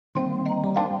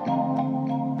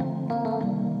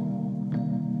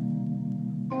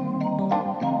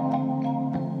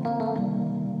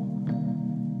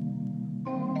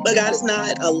But God is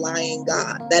not a lying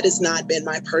God. That has not been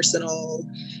my personal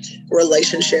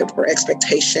relationship or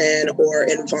expectation or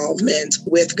involvement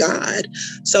with God.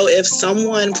 So if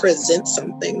someone presents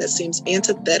something that seems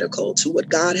antithetical to what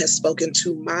God has spoken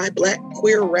to my Black,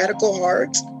 queer, radical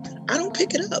heart, I don't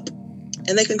pick it up.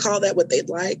 And they can call that what they'd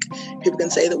like. People can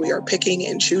say that we are picking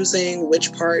and choosing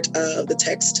which part of the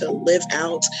text to live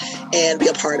out and be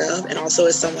a part of. And also,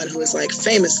 as someone who is like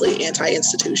famously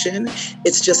anti-institution,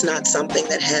 it's just not something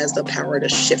that has the power to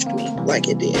shift me like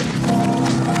it did.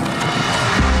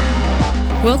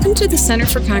 Welcome to the Center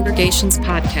for Congregations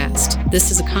podcast. This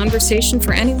is a conversation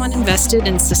for anyone invested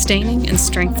in sustaining and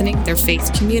strengthening their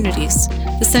faith communities.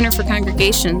 The Center for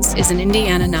Congregations is an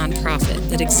Indiana nonprofit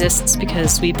that exists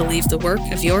because we believe the work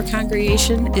of your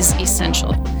congregation is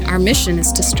essential. Our mission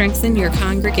is to strengthen your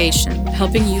congregation,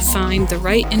 helping you find the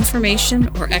right information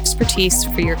or expertise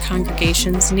for your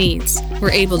congregation's needs. We're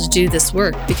able to do this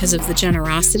work because of the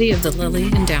generosity of the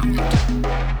Lilly Endowment.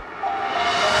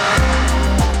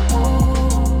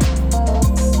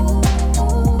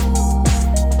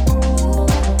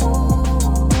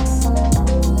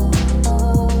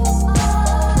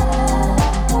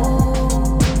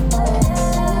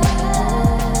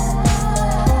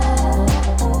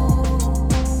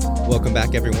 Welcome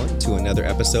back, everyone, to another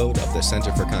episode of the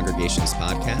Center for Congregations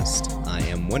podcast. I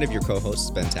am one of your co-hosts,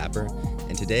 Ben Tapper,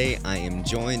 and today I am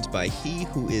joined by he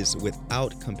who is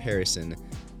without comparison,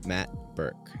 Matt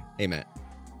Burke. Hey, Matt.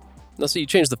 Now, see, you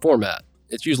changed the format.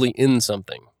 It's usually in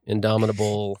something.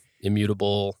 Indomitable,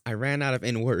 immutable. I ran out of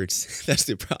N words. That's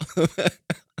the problem.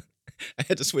 I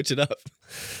had to switch it up.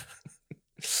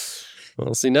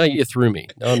 Well, see, now you threw me.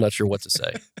 Now I'm not sure what to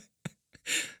say.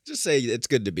 Just say it's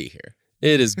good to be here.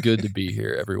 It is good to be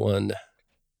here, everyone.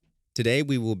 Today,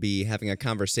 we will be having a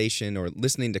conversation or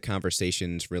listening to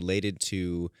conversations related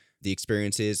to the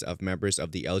experiences of members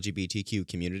of the LGBTQ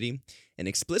community. And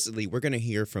explicitly, we're going to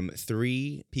hear from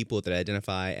three people that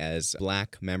identify as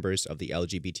Black members of the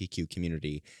LGBTQ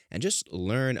community and just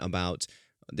learn about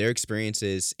their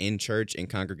experiences in church and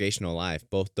congregational life,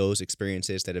 both those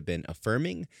experiences that have been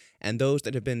affirming and those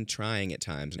that have been trying at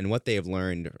times, and what they have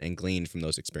learned and gleaned from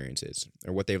those experiences,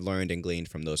 or what they've learned and gleaned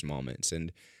from those moments.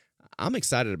 And I'm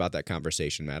excited about that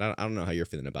conversation, Matt. I don't know how you're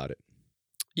feeling about it.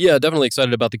 Yeah, definitely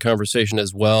excited about the conversation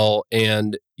as well.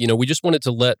 And, we just wanted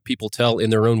to let people tell in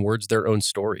their own words their own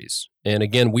stories. And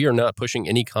again, we are not pushing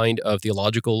any kind of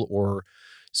theological or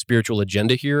spiritual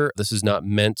agenda here. This is not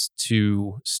meant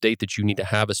to state that you need to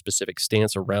have a specific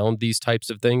stance around these types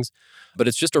of things, but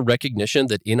it's just a recognition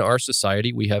that in our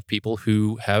society, we have people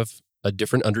who have a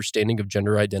different understanding of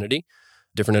gender identity,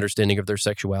 different understanding of their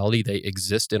sexuality. They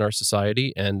exist in our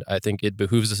society, and I think it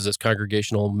behooves us as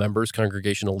congregational members,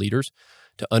 congregational leaders,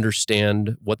 to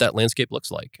understand what that landscape looks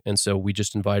like. And so we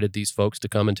just invited these folks to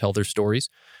come and tell their stories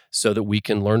so that we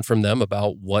can learn from them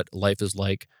about what life is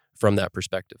like from that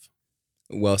perspective.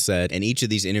 Well said. And each of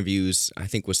these interviews, I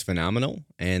think, was phenomenal.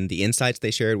 And the insights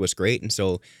they shared was great. And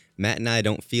so Matt and I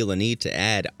don't feel a need to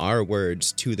add our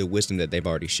words to the wisdom that they've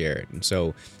already shared. And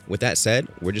so with that said,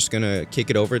 we're just going to kick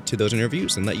it over to those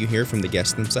interviews and let you hear from the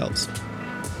guests themselves.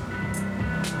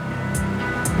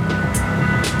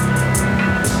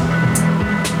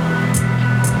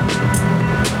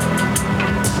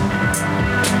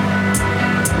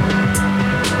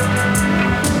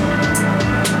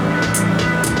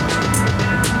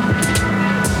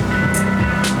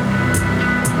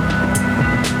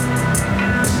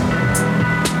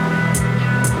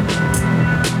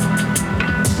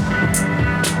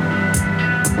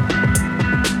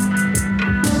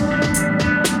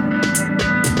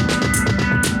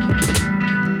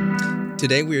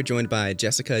 Today, we are joined by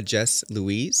Jessica Jess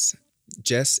Louise.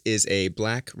 Jess is a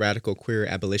Black radical queer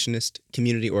abolitionist,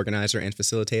 community organizer, and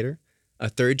facilitator, a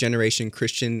third-generation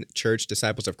Christian Church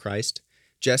Disciples of Christ.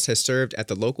 Jess has served at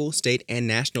the local, state, and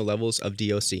national levels of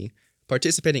DOC,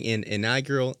 participating in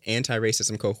inaugural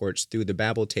anti-racism cohorts through the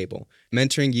Babel Table,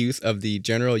 mentoring youth of the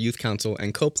General Youth Council,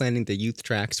 and co-planning the youth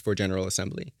tracks for General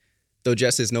Assembly. Though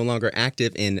Jess is no longer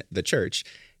active in the church,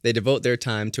 they devote their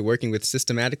time to working with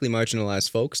systematically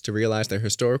marginalized folks to realize their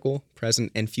historical,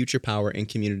 present, and future power in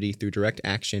community through direct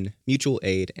action, mutual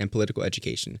aid, and political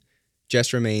education.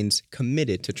 Jess remains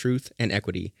committed to truth and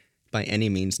equity by any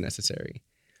means necessary.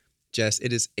 Jess,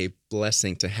 it is a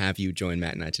blessing to have you join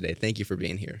Matt and I today. Thank you for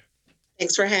being here.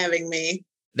 Thanks for having me.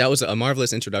 That was a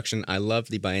marvelous introduction. I love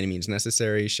the by any means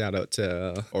necessary. Shout out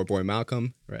to our boy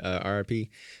Malcolm, RIP.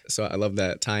 So I love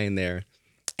that tie in there.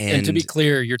 And to be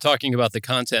clear, you're talking about the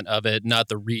content of it, not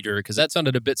the reader, because that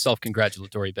sounded a bit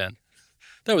self-congratulatory, Ben.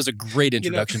 That was a great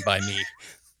introduction by me.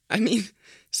 I mean,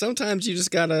 sometimes you just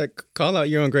gotta call out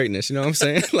your own greatness. You know what I'm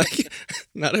saying? Like,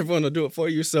 Not everyone will do it for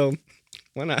you, so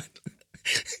why not?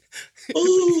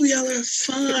 Ooh, y'all are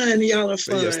fun. Y'all are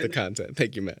But yes, the fun. content.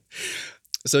 Thank you, Matt.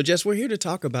 So, Jess, we're here to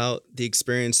talk about the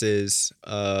experiences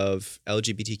of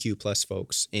LGBTQ plus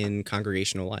folks in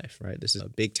congregational life, right? This is a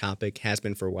big topic, has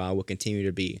been for a while, will continue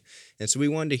to be. And so we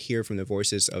wanted to hear from the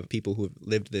voices of people who have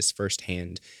lived this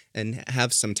firsthand and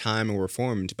have some time and were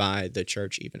formed by the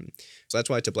church even. So that's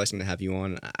why it's a blessing to have you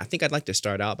on. I think I'd like to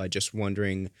start out by just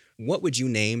wondering, what would you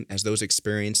name as those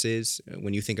experiences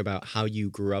when you think about how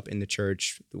you grew up in the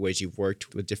church, the ways you've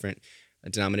worked with different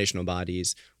denominational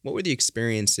bodies? What were the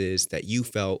experiences that you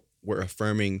felt were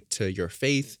affirming to your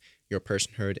faith, your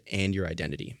personhood, and your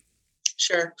identity?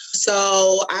 Sure.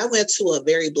 So I went to a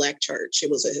very Black church.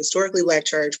 It was a historically Black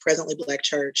church, presently Black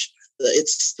church.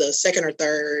 It's the second or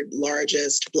third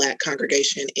largest Black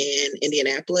congregation in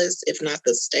Indianapolis, if not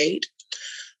the state.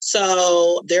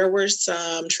 So there were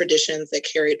some traditions that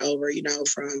carried over,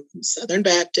 from Southern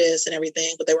Baptists and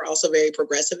everything, but they were also very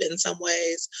progressive in some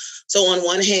ways. So on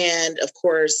one hand, of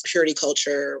course, purity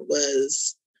culture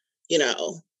was,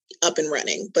 up and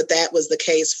running, but that was the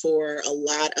case for a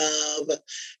lot of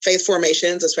faith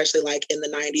formations, especially like in the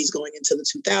 90s going into the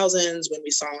 2000s, when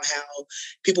we saw how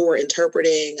people were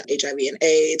interpreting HIV and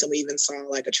AIDS. And we even saw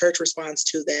like a church response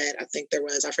to that. I think there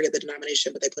was, I forget the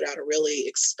denomination, but they put out a really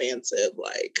expansive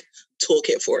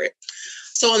toolkit for it.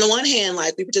 So on the one hand,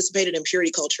 we participated in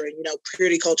purity culture, and,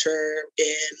 purity culture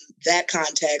in that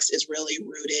context is really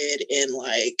rooted in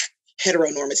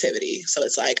heteronormativity. So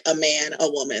it's like a man,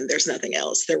 a woman, there's nothing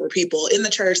else. There were people in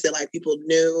the church that people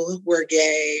knew were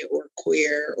gay or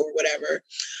queer or whatever,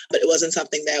 but it wasn't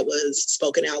something that was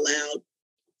spoken out loud.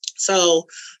 So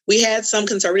we had some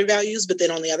conservative values, but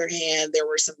then on the other hand, there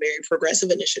were some very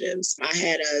progressive initiatives. I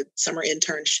had a summer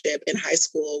internship in high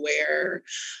school where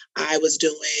I was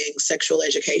doing sexual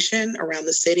education around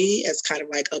the city as kind of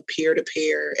like a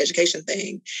peer-to-peer education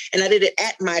thing. And I did it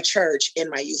at my church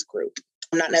in my youth group.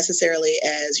 Not necessarily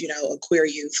as, a queer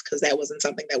youth, because that wasn't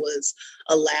something that was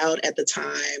allowed at the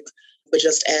time, but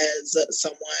just as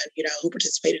someone, who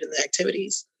participated in the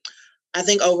activities. I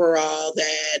think overall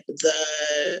that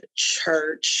the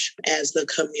church as the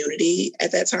community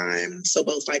at that time, so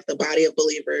both the body of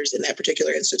believers in that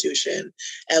particular institution,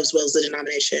 as well as the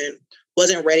denomination,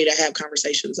 wasn't ready to have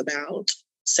conversations about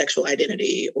sexual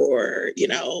identity or,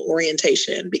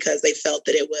 orientation, because they felt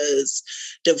that it was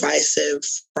divisive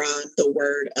from the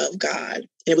word of God. And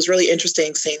it was really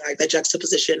interesting seeing that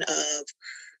juxtaposition of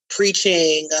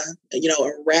preaching,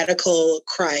 a radical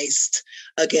Christ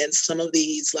against some of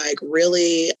these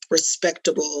really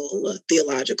respectable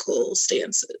theological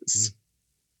stances.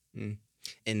 Mm-hmm.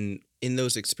 And in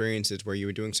those experiences where you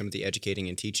were doing some of the educating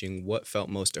and teaching, what felt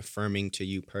most affirming to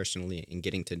you personally in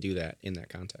getting to do that in that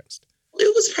context?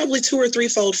 It was probably 2 or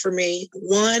 3-fold for me.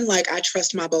 One, I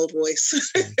trust my bold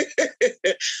voice.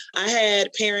 I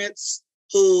had parents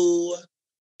who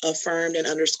affirmed and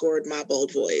underscored my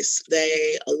bold voice.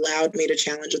 They allowed me to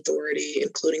challenge authority,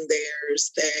 including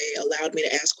theirs. They allowed me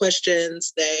to ask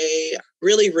questions. They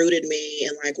really rooted me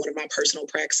in one of my personal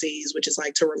praxis, which is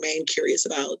to remain curious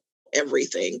about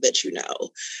everything that you know,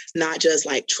 not just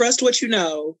trust what you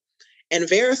know and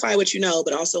verify what you know,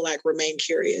 but also remain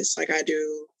curious. I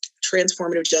do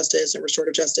transformative justice and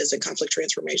restorative justice and conflict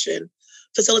transformation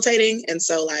facilitating. And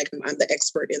so I'm the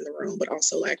expert in the room, but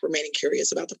also remaining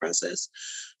curious about the process.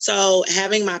 So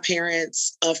having my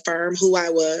parents affirm who I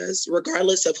was,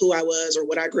 regardless of who I was or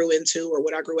what I grew into or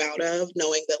what I grew out of,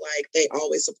 knowing that they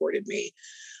always supported me,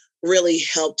 really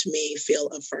helped me feel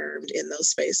affirmed in those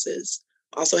spaces.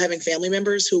 Also having family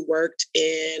members who worked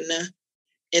in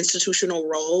institutional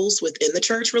roles within the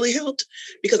church really helped,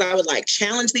 because I would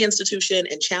challenge the institution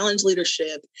and challenge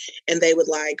leadership, and they would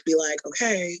be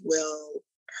okay, well,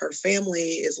 her family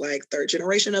is third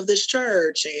generation of this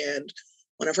church, and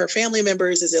one of her family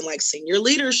members is in senior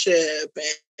leadership,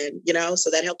 and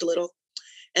so that helped a little.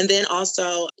 And then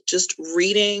also just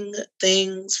reading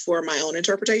things for my own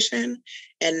interpretation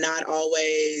and not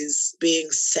always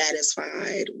being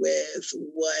satisfied with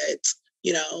what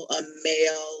a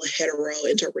male hetero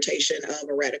interpretation of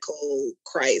a radical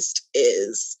Christ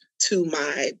is to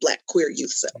my Black queer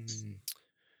youth self.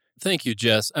 Thank you,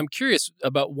 Jess. I'm curious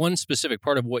about one specific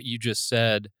part of what you just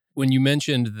said. When you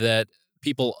mentioned that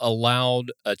people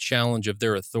allowed a challenge of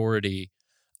their authority,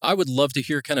 I would love to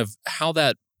hear kind of how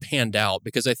that panned out,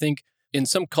 because I think in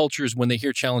some cultures, when they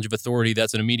hear challenge of authority,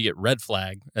 that's an immediate red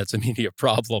flag. That's an immediate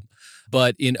problem.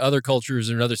 But in other cultures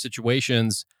and other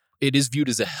situations, it is viewed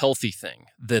as a healthy thing,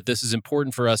 that this is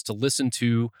important for us to listen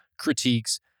to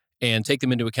critiques and take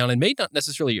them into account, and may not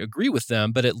necessarily agree with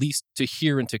them, but at least to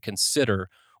hear and to consider.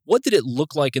 What did it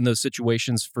look like in those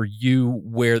situations for you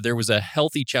where there was a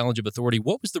healthy challenge of authority?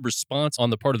 What was the response on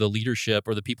the part of the leadership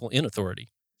or the people in authority?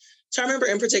 So I remember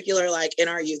in particular, like in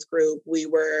our youth group, we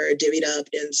were divvied up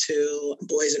into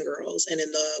boys and girls. And in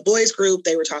the boys group,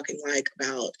 they were talking like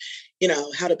about,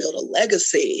 how to build a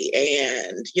legacy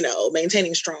and,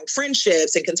 maintaining strong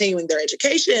friendships and continuing their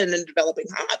education and developing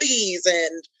hobbies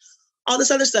and all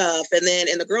this other stuff. And then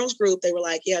in the girls group, they were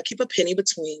like, yeah, keep a penny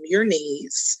between your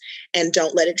knees and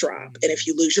don't let it drop. And if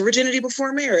you lose your virginity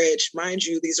before marriage, mind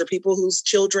you, these are people whose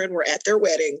children were at their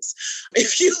weddings.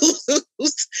 If you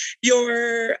lose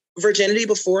your virginity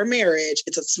before marriage,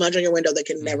 it's a smudge on your window that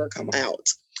can never come out.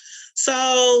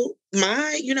 So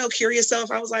my, curious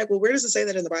self, I was like, well, where does it say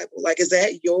that in the Bible? Like, is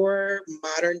that your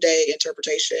modern day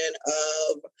interpretation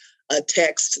of a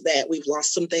text that we've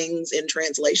lost some things in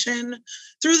translation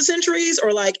through the centuries?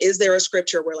 Or like, is there a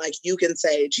scripture where like you can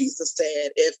say, Jesus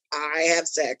said, if I have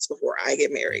sex before I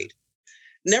get married?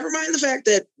 Never mind the fact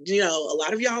that, a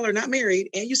lot of y'all are not married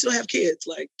and you still have kids.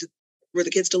 Like, were the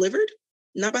kids delivered?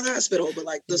 Not by the hospital, but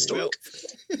like the stork.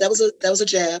 That was a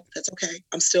jab. That's okay.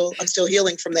 I'm still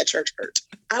healing from that church hurt.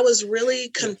 I was really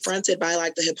confronted by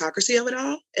like the hypocrisy of it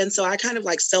all. And so I kind of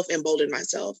like self-emboldened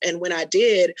myself. And when I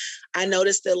did, I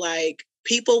noticed that like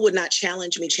people would not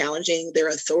challenge me challenging their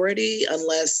authority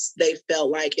unless they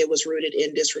felt like it was rooted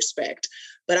in disrespect.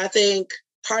 But I think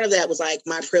part of that was like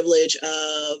my privilege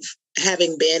of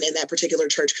having been in that particular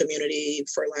church community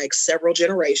for like several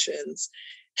generations,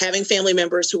 having family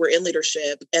members who were in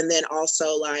leadership, and then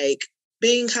also like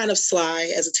being kind of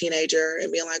sly as a teenager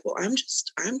and being like, well,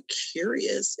 I'm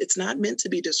curious. It's not meant to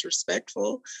be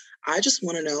disrespectful. I just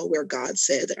want to know where God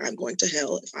said that I'm going to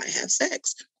hell if I have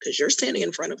sex, because you're standing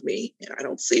in front of me and I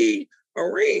don't see a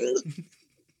ring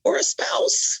or a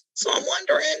spouse. So I'm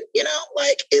wondering,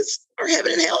 are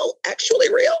heaven and hell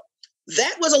actually real?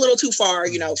 That was a little too far,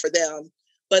 for them,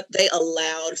 but they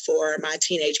allowed for my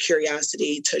teenage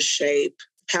curiosity to shape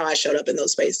how I showed up in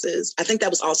those spaces. I think that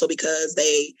was also because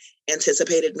they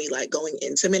anticipated me like going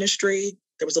into ministry.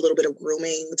 There was a little bit of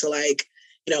grooming to like,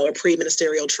 a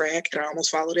pre-ministerial track, and I almost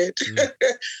followed it.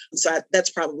 That's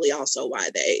probably also why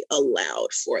they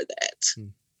allowed for that.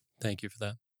 Thank you for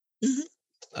that. Mm-hmm.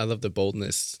 I love the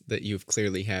boldness that you've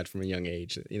clearly had from a young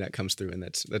age. That comes through, and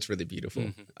that's really beautiful.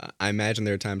 Mm-hmm. I imagine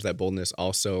there are times that boldness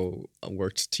also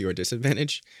worked to your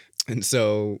disadvantage. And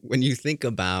so when you think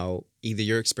about either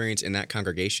your experience in that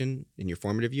congregation in your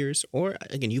formative years, or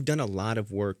again, you've done a lot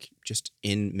of work just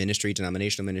in ministry,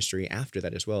 denominational ministry after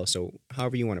that as well. So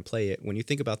however you want to play it, when you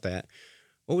think about that,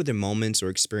 what were the moments or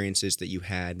experiences that you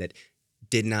had that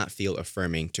did not feel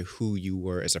affirming to who you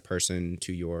were as a person,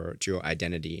 to your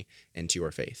identity and to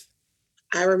your faith?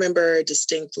 I remember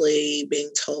distinctly being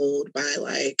told by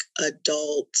like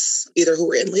adults, either who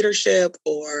were in leadership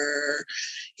or,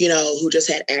 who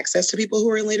just had access to people who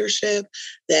were in leadership,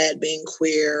 that being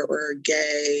queer or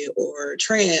gay or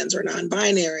trans or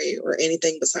non-binary or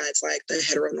anything besides like the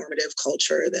heteronormative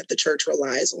culture that the church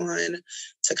relies on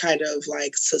to kind of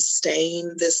like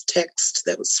sustain this text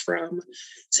that was from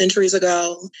centuries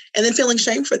ago, and then feeling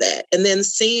shame for that. And then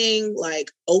seeing like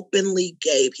openly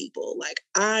gay people, like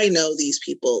I know these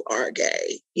people are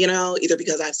gay, either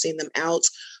because I've seen them out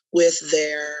with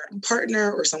their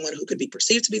partner or someone who could be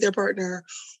perceived to be their partner,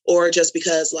 or just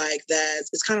because like that,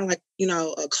 it's kind of like,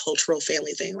 a cultural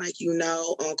family thing. Like,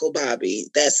 Uncle Bobby,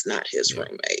 that's not his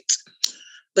roommate.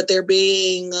 But there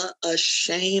being a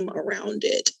shame around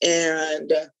it,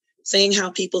 and seeing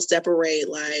how people separate,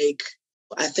 like,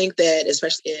 I think that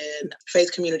especially in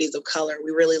faith communities of color,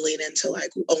 we really lean into like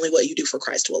only what you do for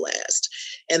Christ will last.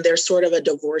 And there's sort of a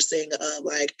divorcing of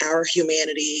like our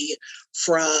humanity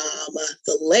from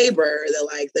the labor that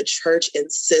like the church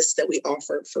insists that we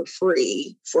offer for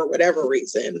free for whatever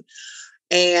reason.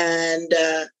 And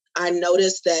I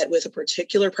noticed that with a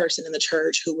particular person in the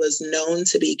church who was known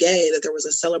to be gay, that there was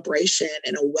a celebration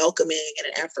and a welcoming and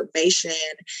an affirmation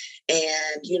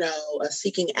and, a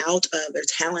seeking out of their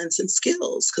talents and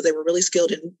skills, because they were really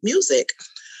skilled in music.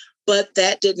 But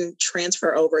that didn't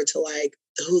transfer over to like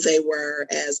who they were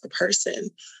as a person.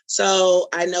 So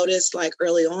I noticed like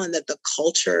early on that the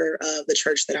culture of the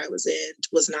church that I was in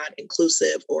was not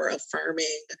inclusive or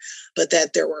affirming, but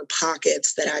that there were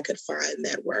pockets that I could find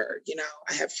that were,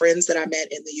 I have friends that I met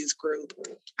in the youth group.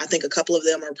 I think a couple of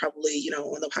them are probably,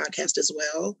 on the podcast as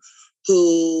well,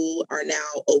 who are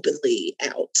now openly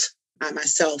out. I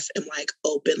myself am like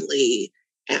openly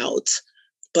out.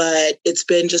 But it's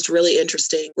been just really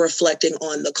interesting reflecting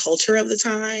on the culture of the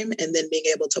time and then being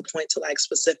able to point to like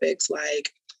specifics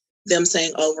like them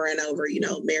saying over and over,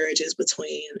 marriage is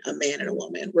between a man and a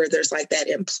woman, where there's like that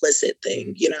implicit thing,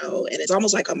 and it's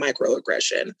almost like a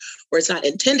microaggression where it's not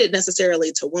intended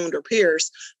necessarily to wound or pierce,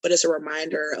 but it's a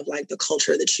reminder of like the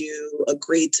culture that you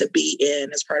agreed to be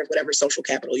in as part of whatever social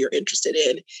capital you're interested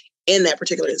in that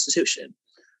particular institution.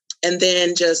 And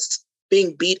then just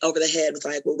being beat over the head with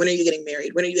like, well, when are you getting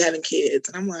married? When are you having kids?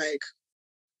 And I'm like,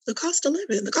 the cost of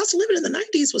living in the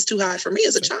 90s was too high for me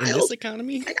as a child. In this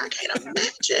economy? Like, I can't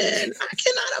imagine. I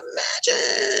cannot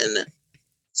imagine.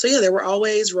 So yeah, there were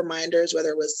always reminders, whether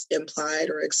it was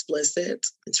implied or explicit.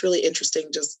 It's really interesting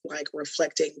just like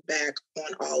reflecting back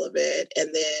on all of it and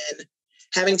then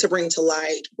having to bring to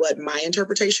light what my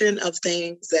interpretation of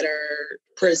things that are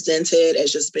presented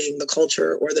as just being the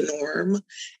culture or the norm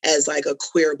as like a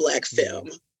queer Black film.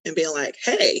 And being like,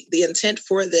 hey, the intent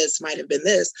for this might have been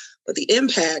this, but the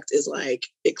impact is like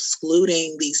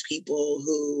excluding these people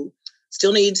who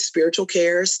still need spiritual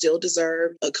care, still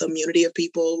deserve a community of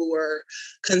people who are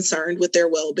concerned with their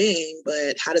well-being.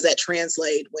 But how does that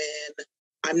translate when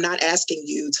I'm not asking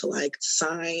you to like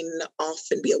sign off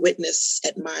and be a witness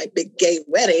at my big gay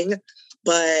wedding,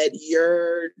 but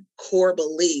your core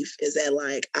belief is that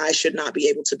like I should not be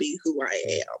able to be who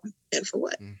I am, and for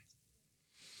what?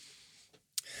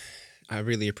 I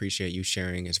really appreciate you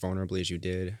sharing as vulnerably as you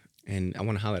did. And I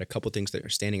want to highlight a couple things that are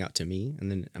standing out to me.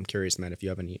 And then I'm curious, Matt, if you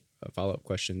have any follow-up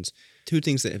questions. Two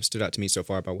things that have stood out to me so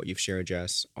far about what you've shared,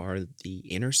 Jess, are the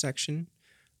intersection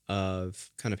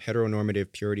of kind of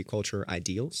heteronormative purity culture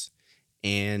ideals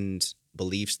and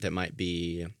beliefs that might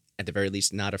be, at the very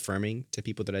least, not affirming to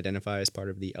people that identify as part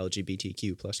of the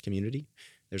LGBTQ plus community.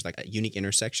 There's like a unique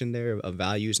intersection there of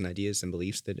values and ideas and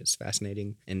beliefs that is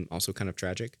fascinating and also kind of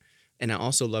tragic. And I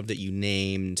also love that you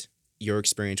named your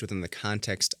experience within the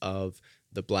context of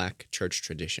the Black church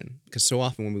tradition. Because so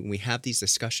often when we have these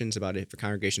discussions about if a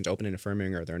congregation's open and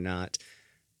affirming or they're not,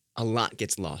 a lot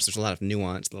gets lost. There's a lot of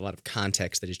nuance, a lot of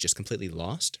context that is just completely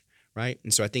lost, right?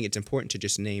 And so I think it's important to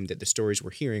just name that the stories we're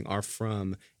hearing are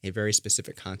from a very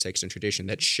specific context and tradition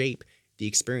that shape the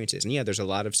experiences. And yeah, there's a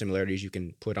lot of similarities you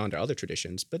can put onto other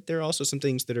traditions, but there are also some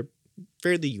things that are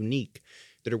fairly unique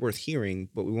that are worth hearing,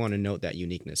 but we want to note that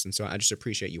uniqueness. And so I just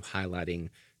appreciate you highlighting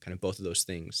kind of both of those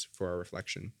things for our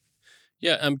reflection.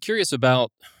 Yeah, I'm curious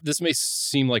about, this may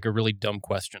seem like a really dumb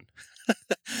question,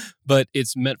 but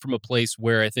it's meant from a place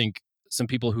where I think some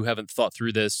people who haven't thought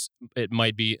through this, it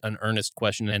might be an earnest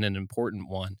question and an important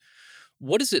one.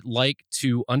 What is it like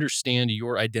to understand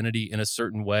your identity in a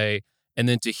certain way and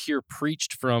then to hear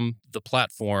preached from the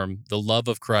platform, the love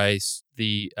of Christ,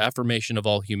 the affirmation of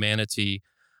all humanity,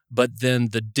 but then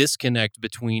the disconnect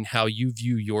between how you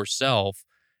view yourself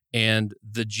and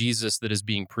the Jesus that is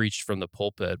being preached from the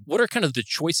pulpit? What are kind of the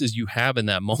choices you have in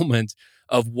that moment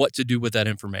of what to do with that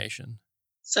information?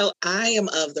 So I am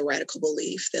of the radical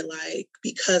belief that like,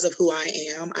 because of who I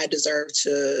am, I deserve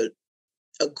to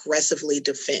aggressively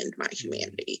defend my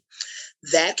humanity.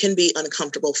 That can be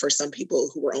uncomfortable for some people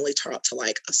who were only taught to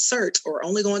like assert or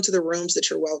only go into the rooms that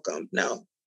you're welcome. No,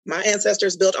 my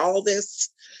ancestors built all this,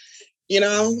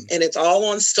 and it's all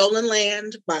on stolen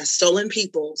land by stolen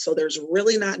people. So there's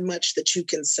really not much that you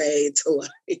can say to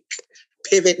like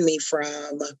pivot me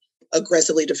from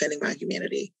aggressively defending my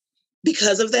humanity.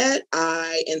 Because of that,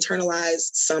 I internalize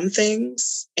some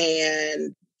things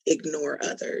and ignore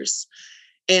others.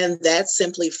 And that's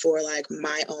simply for like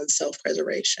my own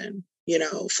self-preservation,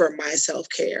 for my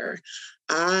self-care.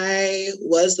 I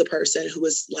was the person who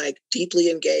was like deeply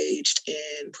engaged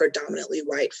in predominantly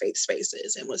white faith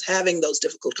spaces and was having those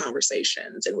difficult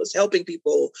conversations and was helping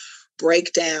people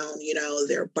break down,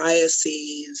 their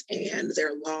biases and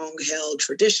their long-held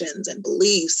traditions and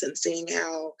beliefs and seeing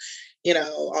how,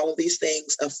 all of these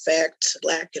things affect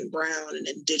Black and Brown and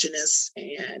Indigenous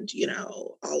and,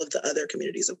 all of the other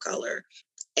communities of color.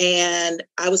 And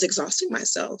I was exhausting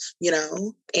myself,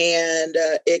 and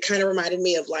it kind of reminded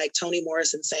me of like Toni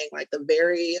Morrison saying like the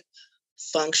very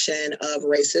function of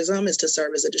racism is to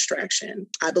serve as a distraction.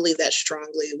 I believe that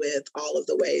strongly with all of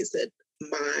the ways that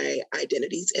my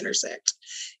identities intersect,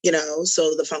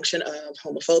 so the function of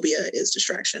homophobia is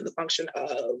distraction. The function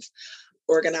of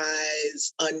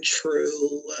organized,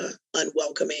 untrue,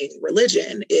 unwelcoming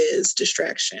religion is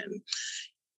distraction.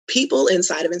 People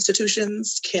inside of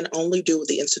institutions can only do what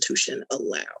the institution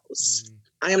allows.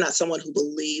 I am not someone who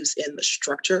believes in the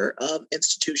structure of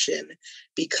institution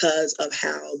because of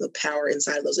how the power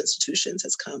inside of those institutions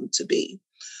has come to be.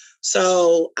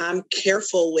 So I'm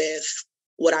careful with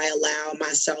what I allow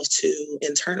myself to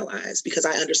internalize because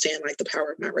I understand like the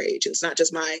power of my rage. It's not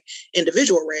just my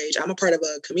individual rage. I'm a part of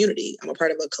a community. I'm a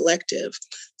part of a collective.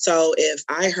 So if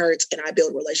I hurt and I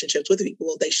build relationships with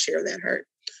people, they share that hurt.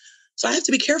 So I have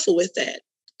to be careful with that.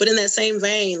 But in that same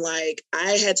vein, like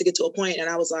I had to get to a point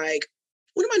and I was like,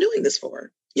 what am I doing this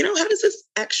for? How does this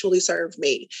actually serve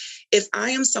me? If I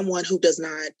am someone who does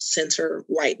not center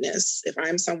whiteness, if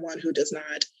I'm someone who does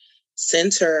not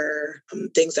center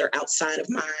things that are outside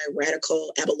of my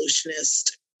radical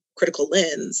abolitionist critical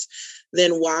lens,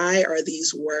 then why are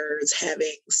these words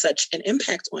having such an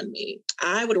impact on me?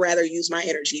 I would rather use my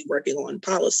energy working on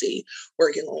policy,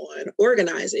 working on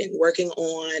organizing, working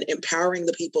on empowering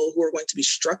the people who are going to be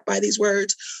struck by these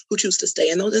words, who choose to stay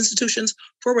in those institutions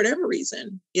for whatever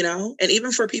reason, and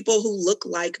even for people who look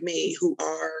like me, who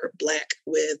are Black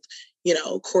with,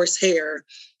 coarse hair,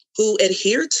 who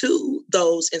adhere to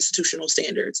those institutional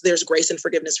standards. There's grace and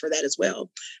forgiveness for that as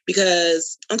well,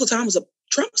 because Uncle Tom was a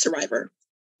trauma survivor.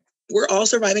 We're all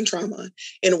surviving trauma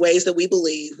in ways that we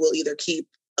believe will either keep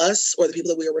us or the people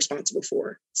that we are responsible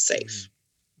for safe.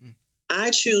 Mm-hmm.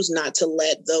 I choose not to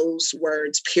let those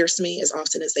words pierce me as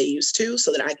often as they used to,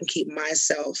 so that I can keep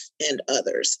myself and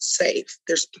others safe.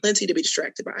 There's plenty to be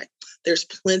distracted by. There's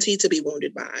plenty to be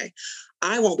wounded by.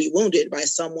 I won't be wounded by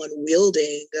someone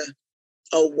wielding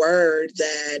a word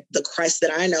that the Christ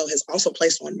that I know has also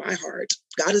placed on my heart.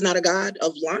 God is not a God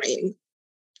of lying.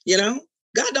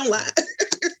 God don't lie.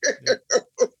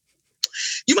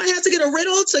 You might have to get a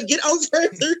riddle to get over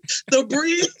the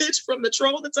bridge from the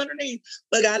troll that's underneath.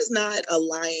 But God is not a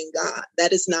lying God.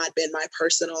 That has not been my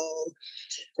personal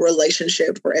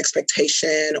relationship or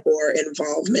expectation or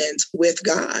involvement with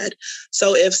God.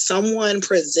 So if someone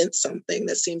presents something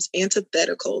that seems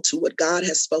antithetical to what God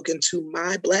has spoken to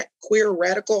my Black, queer,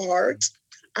 radical heart,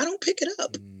 I don't pick it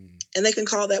up. And they can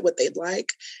call that what they'd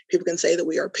like. People can say that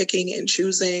we are picking and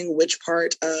choosing which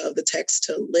part of the text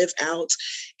to live out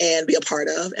and be a part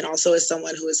of. And also, as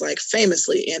someone who is like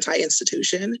famously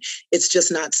anti-institution, it's just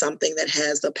not something that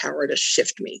has the power to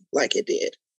shift me like it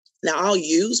did. Now, I'll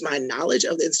use my knowledge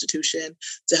of the institution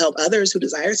to help others who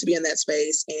desire to be in that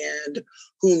space and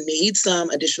who need some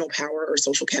additional power or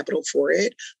social capital for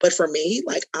it. But for me,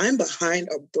 like, I'm behind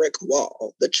a brick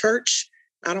wall. The church,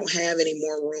 I don't have any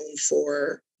more room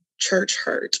for church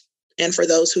hurt. And for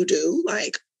those who do,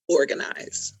 like,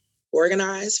 organize,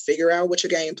 figure out what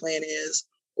your game plan is,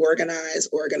 organize,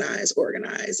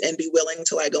 and be willing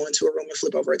to like go into a room and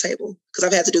flip over a table. Because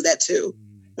I've had to do that too.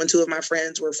 When two of my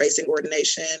friends were facing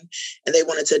ordination and they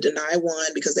wanted to deny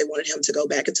one because they wanted him to go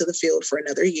back into the field for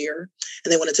another year.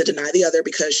 And they wanted to deny the other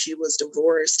because she was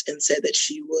divorced and said that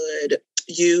she would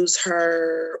use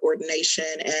her ordination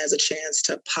as a chance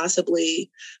to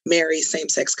possibly marry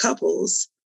same-sex couples.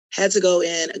 Had to go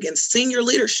in against senior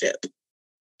leadership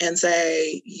and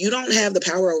say, you don't have the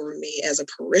power over me as a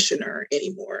parishioner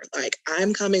anymore. Like,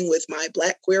 I'm coming with my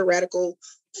Black, queer, radical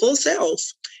full self.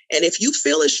 And if you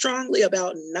feel as strongly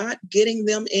about not getting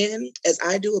them in as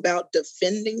I do about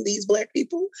defending these Black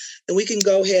people, then we can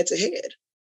go head to head.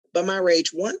 But my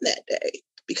rage won that day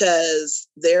because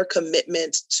their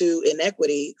commitment to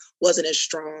inequity wasn't as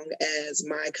strong as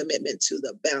my commitment to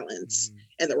the balance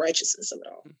and the righteousness of it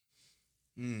all.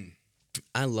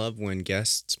 I love when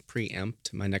guests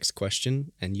preempt my next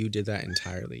question, and you did that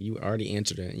entirely. You already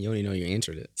answered it, and you only know you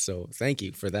answered it. So thank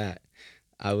you for that.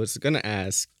 I was going to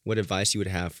ask what advice you would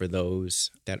have for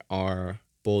those that are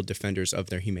bold defenders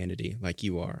of their humanity, like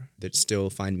you are, that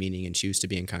still find meaning and choose to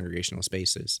be in congregational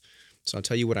spaces. So I'll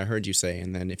tell you what I heard you say,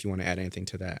 and then if you want to add anything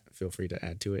to that, feel free to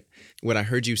add to it. What I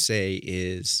heard you say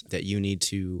is that you need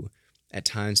to, at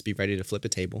times, be ready to flip a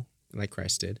table, like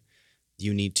Christ did.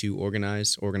 You need to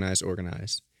organize.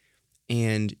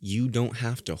 And you don't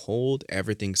have to hold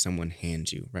everything someone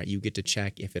hands you, right? You get to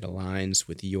check if it aligns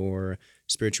with your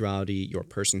spirituality, your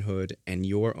personhood, and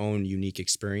your own unique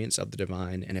experience of the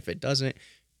divine. And if it doesn't,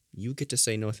 you get to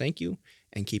say no thank you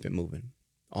and keep it moving.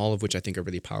 All of which I think are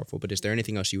really powerful. But is there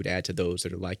anything else you would add to those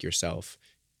that are like yourself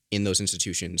in those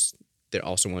institutions that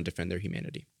also want to defend their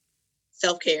humanity?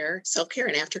 Self-care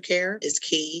and aftercare is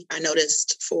key. I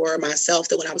noticed for myself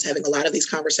that when I was having a lot of these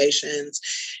conversations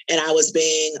and I was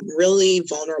being really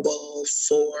vulnerable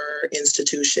for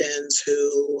institutions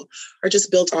who are just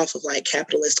built off of like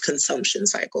capitalist consumption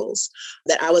cycles,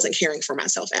 that I wasn't caring for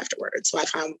myself afterwards. So I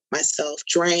found myself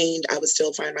drained. I would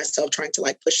still find myself trying to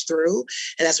like push through.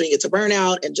 And that's when you get to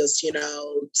burnout and just,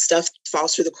 stuff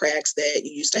falls through the cracks that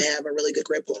you used to have a really good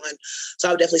grip on. So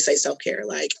I would definitely say self-care.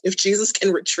 Like, if Jesus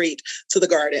can retreat to the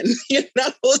garden,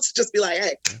 to just be like,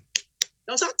 hey,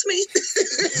 don't talk to me.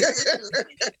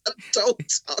 Don't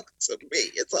talk to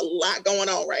me. It's a lot going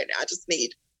on right now. I just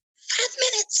need 5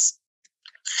 minutes.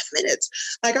 minutes.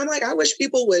 Like, I'm like, I wish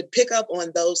people would pick up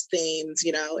on those themes,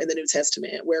 in the New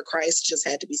Testament, where Christ just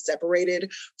had to be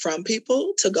separated from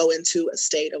people to go into a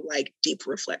state of like deep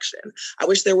reflection. I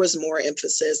wish there was more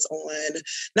emphasis on,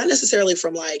 not necessarily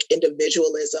from like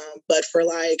individualism, but for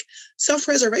like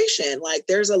self-preservation. Like,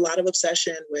 there's a lot of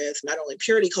obsession with not only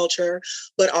purity culture,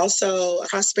 but also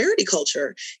prosperity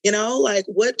culture. Like,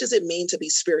 what does it mean to be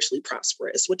spiritually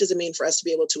prosperous? What does it mean for us to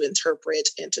be able to interpret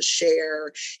and to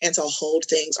share and to hold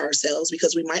things ourselves?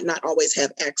 Because we might not always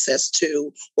have access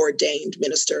to ordained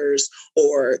ministers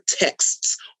or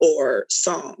texts or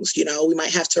songs. We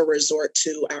might have to resort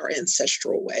to our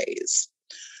ancestral ways.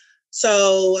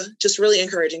 So just really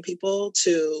encouraging people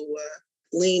to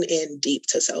lean in deep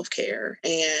to self-care.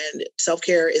 And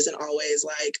self-care isn't always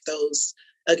like those,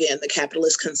 again, the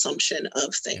capitalist consumption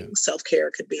of things. Yeah.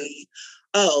 Self-care could be,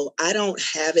 oh, I don't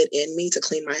have it in me to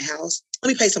clean my house. Let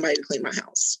me pay somebody to clean my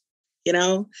house.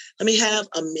 Let me have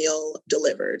a meal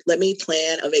delivered. Let me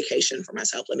plan a vacation for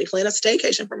myself. Let me plan a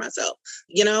staycation for myself.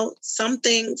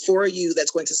 Something for you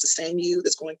that's going to sustain you,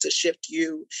 that's going to shift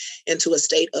you into a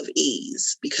state of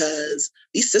ease, because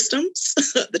these systems,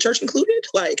 the church included,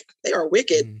 like, they are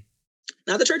wicked. Mm.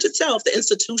 Not the church itself, the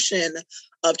institution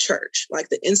of church, like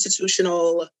the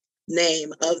institutional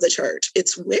name of the church.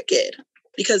 It's wicked,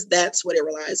 because that's what it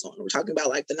relies on. We're talking about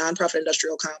like the nonprofit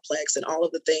industrial complex and all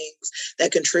of the things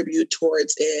that contribute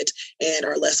towards it and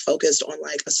are less focused on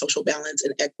like a social balance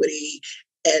and equity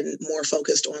and more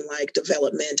focused on like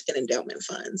development and endowment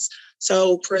funds.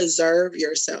 So preserve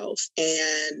yourself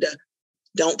and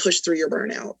don't push through your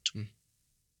burnout.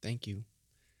 Thank you.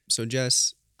 So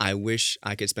Jess, I wish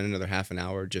I could spend another half an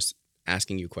hour just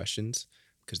asking you questions,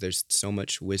 because there's so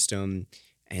much wisdom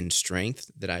and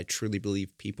strength that I truly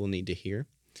believe people need to hear.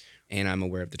 And I'm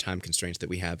aware of the time constraints that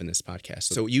we have in this podcast.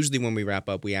 So usually when we wrap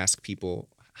up, we ask people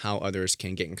how others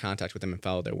can get in contact with them and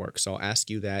follow their work. So I'll ask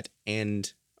you that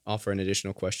and offer an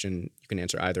additional question. You can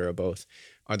answer either or both.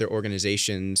 Are there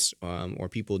organizations or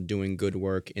people doing good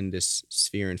work in this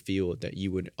sphere and field that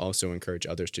you would also encourage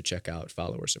others to check out,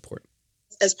 follow, or support?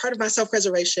 As part of my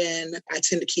self-preservation, I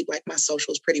tend to keep like my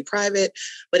socials pretty private.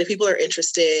 But if people are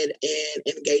interested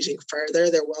in engaging further,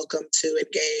 they're welcome to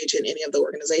engage in any of the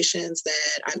organizations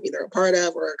that I'm either a part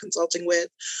of or consulting with.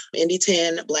 Indy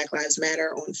 10, Black Lives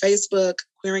Matter on Facebook,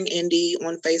 Queering Indy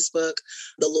on Facebook,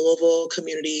 the Louisville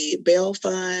Community Bail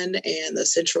Fund, and the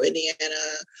Central Indiana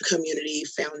Community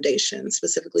Foundation,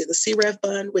 specifically the CREF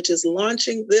Fund, which is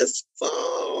launching this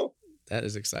fall. That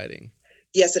is exciting.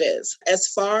 Yes, it is. As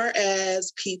far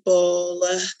as people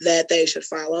that they should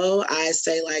follow, I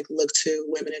say like look to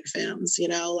Women in Femmes,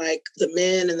 like the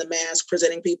men in the mask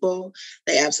presenting people,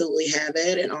 they absolutely have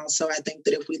it. And also I think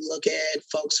that if we look at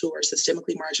folks who are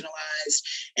systemically marginalized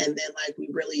and then like we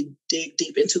really dig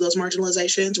deep into those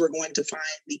marginalizations, we're going to find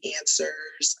the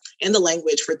answers and the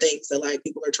language for things that like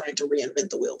people are trying to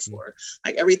reinvent the wheel for.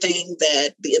 Like everything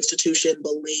that the institution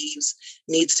believes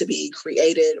needs to be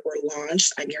created or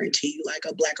launched, I guarantee you, like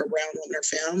a Black or brown woman or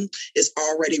femme is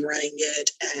already running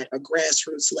it at a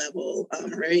grassroots level,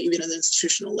 or even an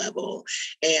institutional level.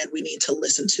 And we need to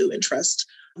listen to and trust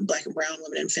Black and brown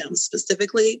women and femmes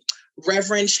specifically.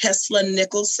 Reverend Chesla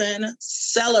Nicholson,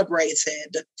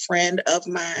 celebrated friend of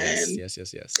mine. Yes.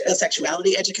 A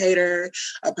sexuality educator,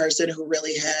 a person who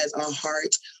really has a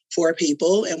heart for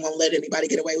people and won't let anybody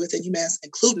get away with any mess,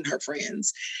 including her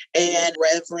friends. And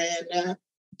Reverend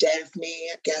Daphne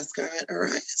Gascon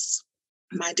Arias,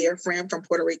 my dear friend from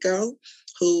Puerto Rico,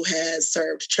 who has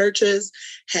served churches,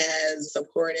 has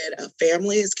supported a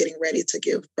family, is getting ready to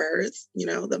give birth,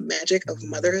 the magic of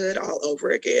motherhood all over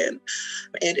again,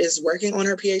 and is working on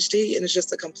her PhD, and is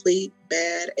just a complete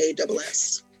bad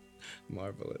ASS.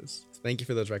 Marvelous. Thank you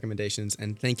for those recommendations,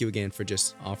 and thank you again for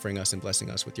just offering us and blessing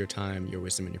us with your time, your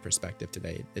wisdom, and your perspective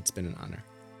today. It's been an honor.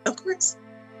 Of course.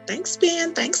 Thanks,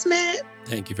 Ben. Thanks, Matt.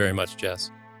 Thank you very much, Jess.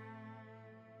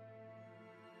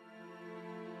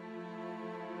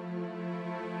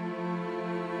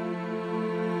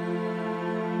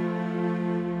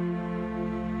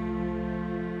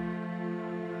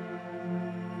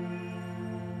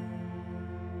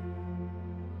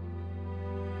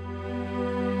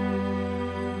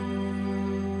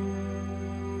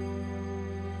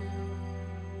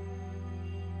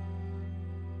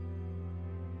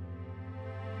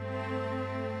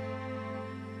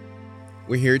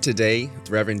 We're here today with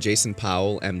Reverend Jason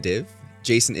Powell, MDiv.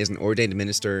 Jason is an ordained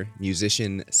minister,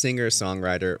 musician, singer,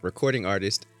 songwriter, recording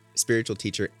artist, spiritual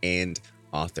teacher, and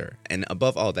author. And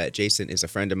above all that, Jason is a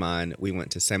friend of mine. We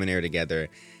went to seminary together,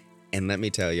 And let me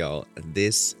tell y'all,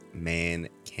 this man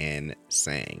can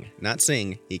sing. Not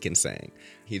sing, he can sing.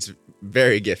 He's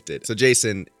very gifted. So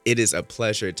Jason, it is a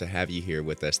pleasure to have you here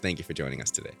with us. Thank you for joining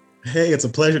us today. Hey, it's a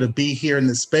pleasure to be here in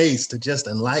this space to just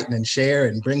enlighten and share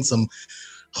and bring some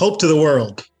hope to the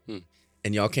world.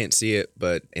 And y'all can't see it,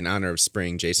 but in honor of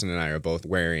spring, Jason and I are both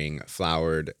wearing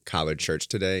flowered collared shirts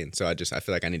today. And so I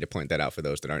feel like I need to point that out for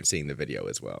those that aren't seeing the video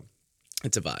as well.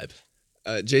 It's a vibe.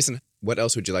 Jason, what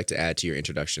else would you like to add to your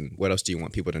introduction? What else do you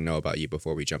want people to know about you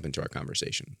before we jump into our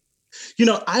conversation?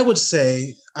 I would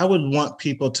say I would want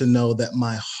people to know that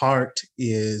my heart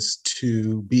is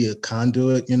to be a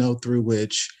conduit, through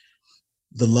which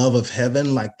the love of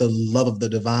heaven, like the love of the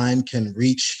divine, can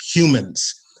reach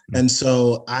humans. And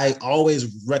so I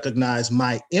always recognize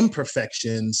my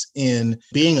imperfections in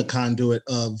being a conduit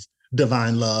of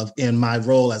divine love in my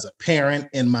role as a parent,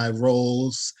 in my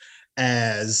roles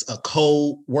as a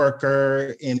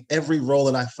co-worker, in every role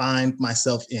that I find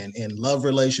myself in love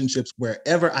relationships,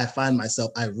 wherever I find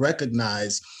myself, I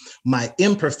recognize my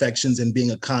imperfections in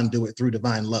being a conduit through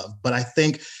divine love. But I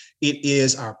think it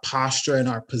is our posture and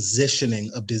our positioning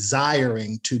of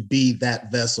desiring to be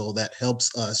that vessel that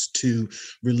helps us to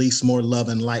release more love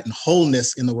and light and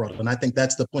wholeness in the world. And I think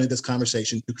that's the point of this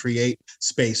conversation, to create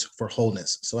space for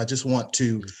wholeness. So I just want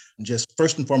to just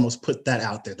first and foremost put that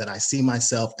out there, that I see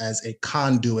myself as a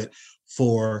conduit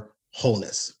for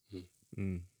wholeness.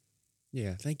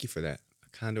 Yeah, thank you for that. A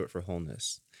conduit for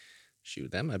wholeness. Shoot,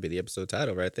 that might be the episode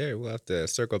title right there. We'll have to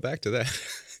circle back to that.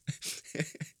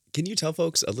 Can you tell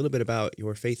folks a little bit about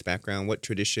your faith background? What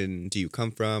tradition do you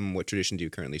come from? What tradition do you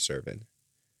currently serve in?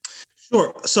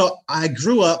 Sure. So I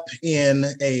grew up in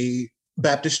a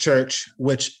Baptist church,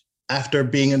 which after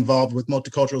being involved with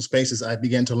multicultural spaces, I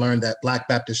began to learn that Black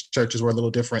Baptist churches were a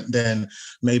little different than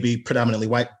maybe predominantly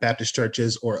white Baptist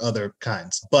churches or other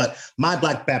kinds. But my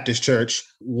Black Baptist church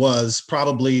was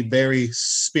probably very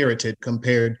spirited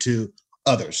compared to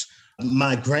others.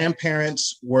 My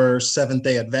grandparents were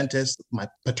Seventh-day Adventists. My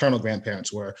paternal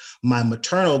grandparents were. My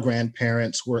maternal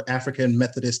grandparents were African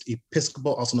Methodist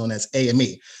Episcopal, also known as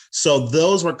AME. So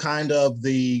those were kind of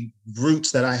the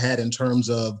roots that I had in terms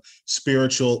of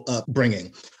spiritual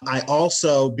upbringing. I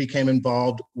also became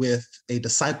involved with a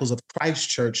Disciples of Christ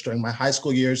church during my high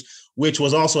school years, which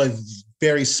was also a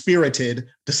very spirited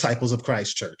Disciples of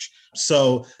Christ church.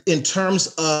 So in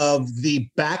terms of the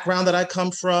background that I come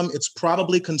from, it's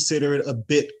probably considered a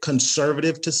bit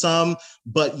conservative to some,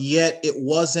 but yet it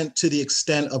wasn't to the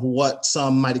extent of what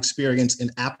some might experience in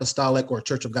apostolic or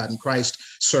Church of God in Christ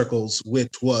circles,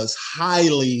 which was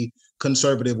highly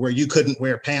conservative, where you couldn't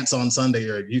wear pants on Sunday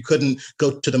or you couldn't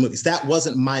go to the movies. That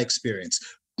wasn't my experience.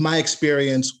 My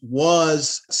experience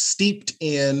was steeped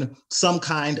in some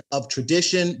kind of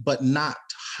tradition, but not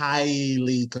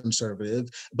highly conservative,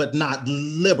 but not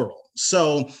liberal.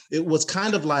 So it was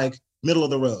kind of like middle of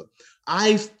the road.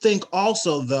 I think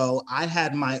also, though, I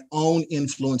had my own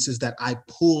influences that I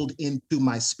pulled into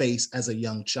my space as a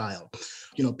young child.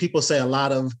 People say a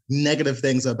lot of negative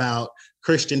things about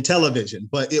Christian television,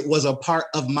 but it was a part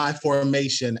of my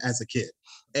formation as a kid.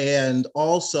 And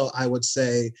also, I would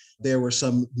say there were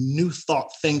some new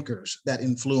thought thinkers that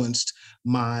influenced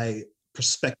my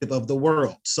perspective of the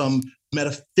world, some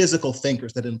metaphysical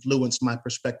thinkers that influenced my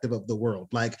perspective of the world,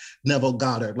 like Neville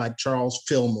Goddard, like Charles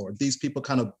Fillmore. These people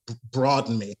kind of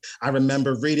broadened me. I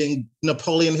remember reading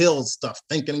Napoleon Hill's stuff,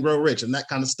 Think and Grow Rich, and that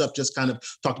kind of stuff just kind of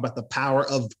talked about the power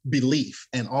of belief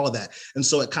and all of that. And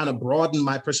so it kind of broadened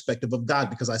my perspective of God,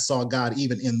 because I saw God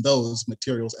even in those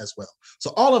materials as well.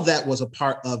 So all of that was a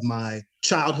part of my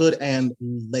childhood and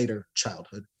later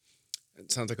childhood.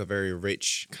 It sounds like a very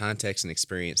rich context and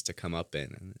experience to come up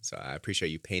in. And so I appreciate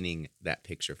you painting that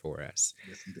picture for us.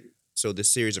 Yes, indeed. So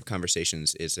this series of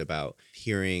conversations is about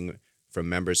hearing from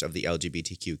members of the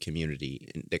LGBTQ community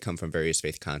that come from various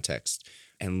faith contexts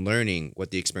and learning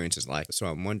what the experience is like. So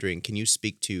I'm wondering, can you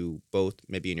speak to both,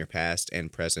 maybe in your past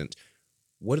and present,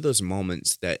 what are those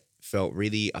moments that felt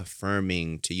really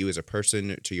affirming to you as a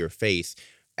person, to your faith,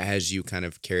 as you kind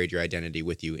of carried your identity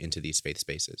with you into these faith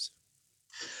spaces?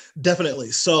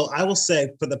 Definitely. So I will say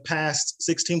for the past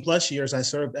 16 plus years, I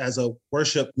served as a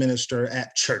worship minister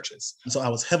at churches. So I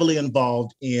was heavily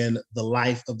involved in the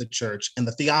life of the church and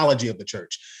the theology of the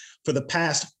church. For the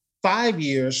past 5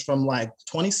 years, from like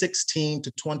 2016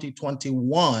 to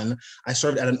 2021, I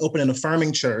served at an open and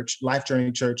affirming church, Life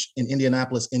Journey Church in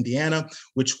Indianapolis, Indiana,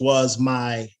 which was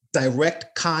my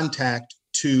direct contact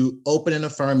to open and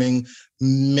affirming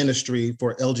ministry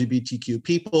for LGBTQ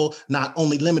people, not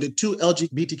only limited to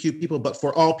LGBTQ people, but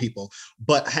for all people,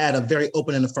 but had a very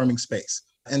open and affirming space.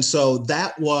 And so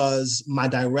that was my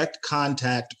direct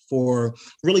contact for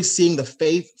really seeing the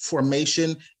faith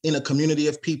formation in a community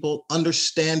of people,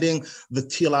 understanding the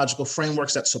theological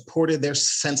frameworks that supported their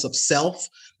sense of self,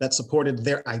 that supported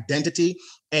their identity,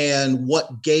 and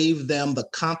what gave them the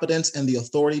competence and the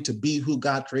authority to be who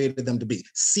God created them to be.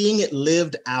 Seeing it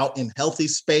lived out in healthy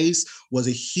space was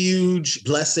a huge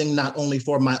blessing, not only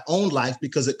for my own life,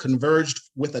 because it converged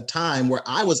with a time where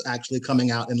I was actually coming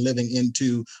out and living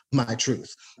into my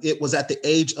truth. It was at the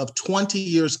age of 20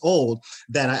 years old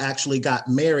that I actually got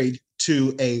married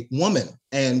to a woman,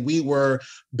 and we were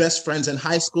best friends in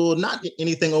high school, not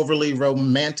anything overly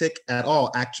romantic at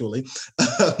all, actually,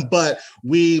 but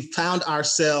we found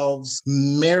ourselves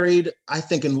married, I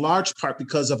think in large part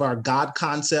because of our God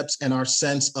concepts and our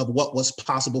sense of what was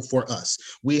possible for us.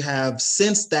 We have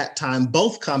since that time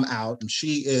both come out, and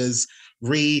she is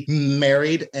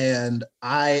remarried and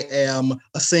I am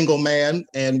a single man,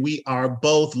 and we are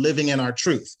both living in our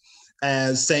truth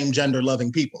as same gender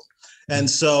loving people. And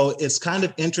so it's kind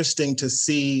of interesting to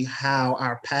see how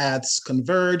our paths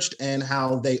converged and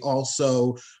how they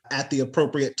also, at the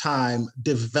appropriate time,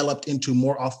 developed into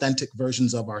more authentic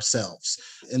versions of ourselves.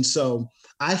 And so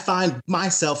I find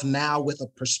myself now with a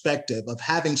perspective of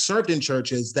having served in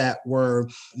churches that were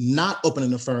not open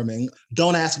and affirming,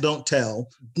 don't ask, don't tell,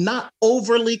 not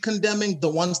overly condemning.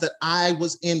 The ones that I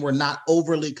was in were not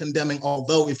overly condemning,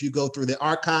 although if you go through the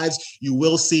archives, you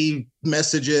will see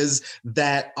messages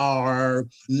that are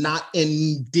not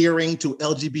endearing to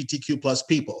LGBTQ plus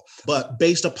people. But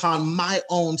based upon my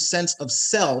own sense of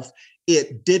self,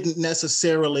 it didn't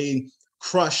necessarily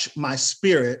crush my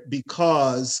spirit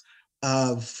because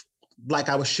of, like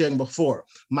I was sharing before,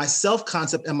 my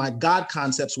self-concept and my God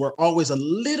concepts were always a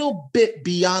little bit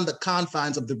beyond the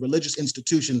confines of the religious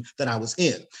institution that I was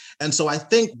in. And so I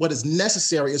think what is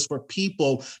necessary is for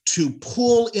people to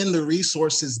pull in the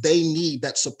resources they need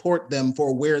that support them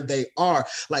for where they are.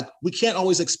 Like, we can't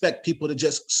always expect people to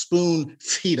just spoon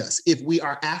feed us. If we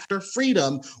are after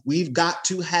freedom, we've got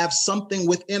to have something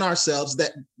within ourselves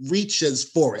that reaches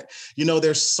for it. You know,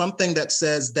 there's something that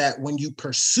says that when you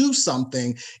pursue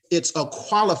something, it's a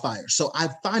qualifier. So I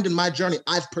find in my journey,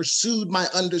 I've pursued my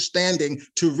understanding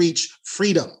to reach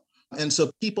freedom. And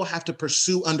so people have to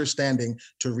pursue understanding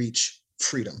to reach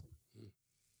freedom.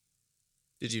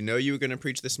 Did you know you were going to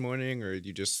preach this morning, or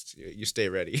you stay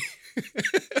ready?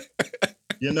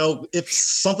 You know, if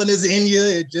something is in you,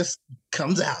 it just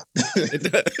comes out.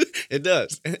 It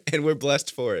does. And we're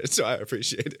blessed for it. So I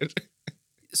appreciate it.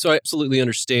 So I absolutely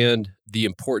understand the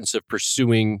importance of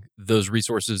pursuing those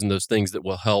resources and those things that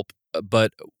will help.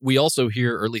 But we also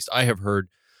hear, or at least I have heard,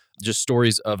 just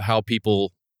stories of how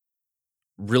people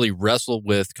really wrestle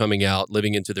with coming out,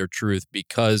 living into their truth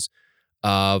because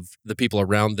of the people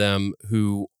around them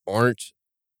who aren't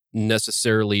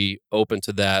necessarily open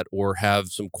to that or have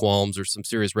some qualms or some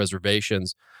serious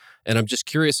reservations. And I'm just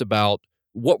curious about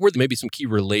what were maybe some key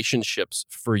relationships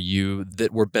for you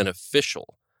that were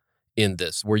beneficial in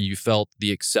this, where you felt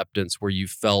the acceptance, where you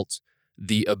felt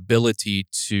the ability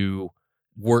to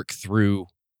work through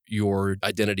your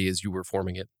identity as you were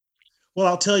forming it? Well,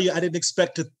 I'll tell you, I didn't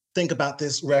expect to think about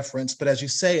this reference, but as you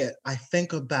say it, I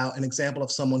think about an example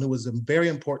of someone who was very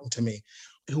important to me,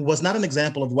 who was not an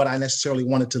example of what I necessarily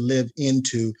wanted to live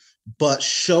into, but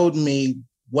showed me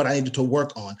what I needed to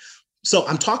work on. So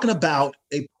I'm talking about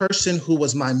a person who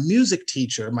was my music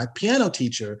teacher, my piano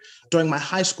teacher during my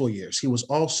high school years. He was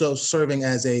also serving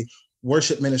as a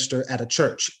worship minister at a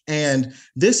church. And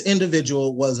this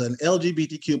individual was an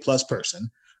LGBTQ plus person,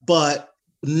 but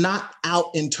not out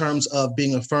in terms of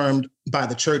being affirmed by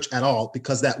the church at all,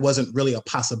 because that wasn't really a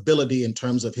possibility in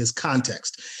terms of his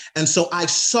context. And so I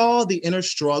saw the inner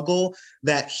struggle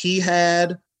that he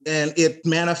had, and it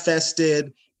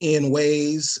manifested in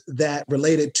ways that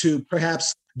related to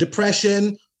perhaps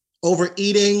depression,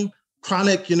 overeating,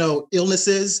 chronic,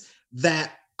 illnesses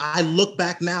that I look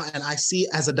back now and I see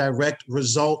as a direct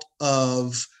result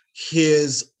of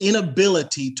his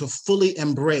inability to fully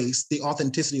embrace the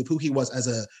authenticity of who he was as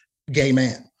a gay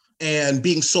man, and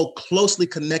being so closely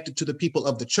connected to the people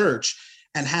of the church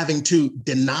and having to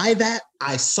deny that,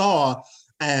 I saw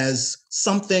as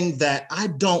something that I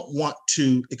don't want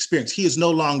to experience. He is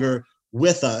no longer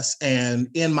with us. And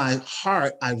in my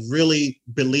heart, I really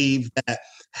believe that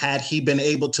had he been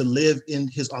able to live in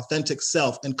his authentic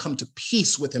self and come to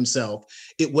peace with himself,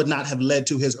 it would not have led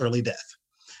to his early death.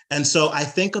 And so I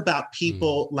think about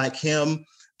people like him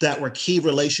that were key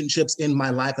relationships in my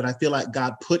life that I feel like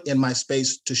God put in my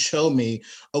space to show me,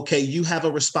 okay, you have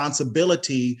a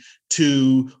responsibility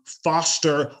to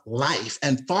foster life.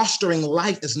 And fostering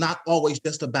life is not always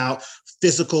just about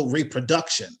physical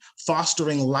reproduction.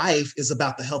 Fostering life is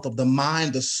about the health of the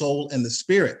mind, the soul, and the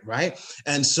spirit, right?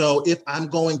 And so if I'm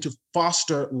going to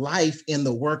foster life in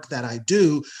the work that I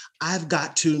do, I've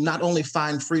got to not only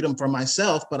find freedom for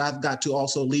myself, but I've got to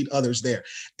also lead others there.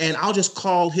 And I'll just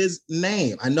call his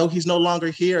name. I know he's no longer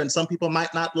here, and some people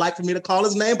might not like for me to call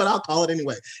his name, but I'll call it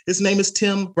anyway. His name is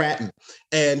Tim Bratton,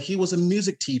 and he was a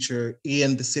music teacher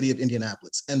in the city of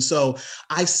Indianapolis. And so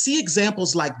I see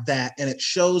examples like that, and it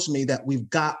shows me that we've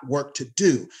got work to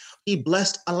do. He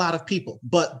blessed a lot of people,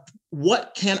 but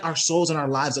what can our souls and our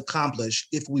lives accomplish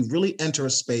if we really enter a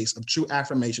space of true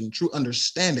affirmation, true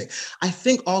understanding? I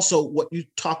think also what you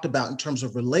talked about in terms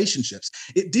of relationships,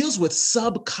 it deals with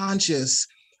subconscious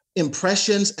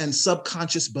impressions and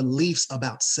subconscious beliefs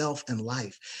about self and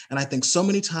life. And I think so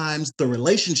many times the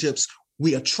relationships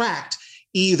we attract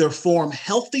either form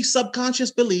healthy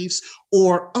subconscious beliefs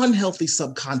or unhealthy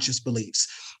subconscious beliefs.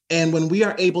 And when we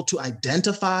are able to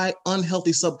identify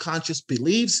unhealthy subconscious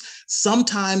beliefs,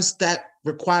 sometimes that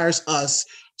requires us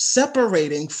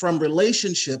separating from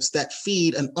relationships that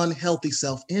feed an unhealthy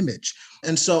self-image.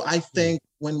 And so I think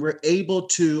when we're able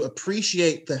to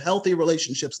appreciate the healthy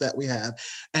relationships that we have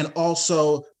and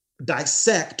also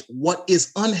dissect what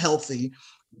is unhealthy,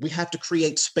 we have to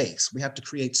create space. We have to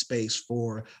create space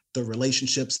for the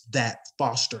relationships that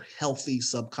foster healthy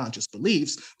subconscious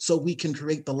beliefs so we can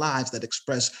create the lives that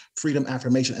express freedom,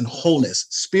 affirmation, and wholeness,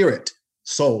 spirit,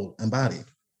 soul, and body.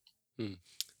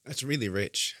 That's really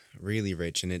rich, really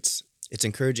rich. And it's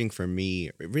encouraging for me,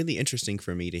 really interesting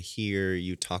for me to hear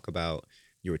you talk about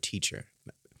your teacher.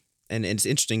 And it's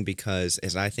interesting because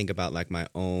as I think about like my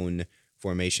own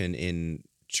formation in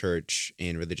church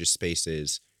and religious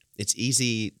spaces, it's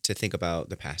easy to think about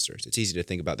the pastors. It's easy to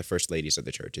think about the first ladies of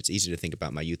the church. It's easy to think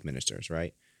about my youth ministers,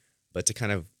 right? But to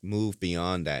kind of move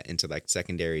beyond that into like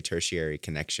secondary, tertiary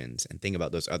connections and think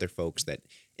about those other folks that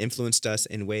influenced us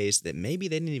in ways that maybe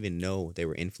they didn't even know they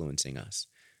were influencing us.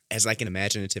 As like an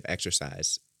imaginative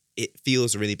exercise, it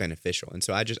feels really beneficial. And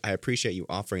so I appreciate you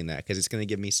offering that because it's going to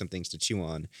give me some things to chew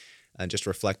on and just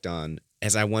reflect on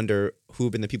as I wonder who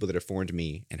have been the people that have formed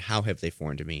me and how have they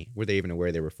formed me? Were they even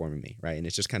aware they were forming me, right? And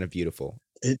it's just kind of beautiful.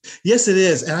 Yes, it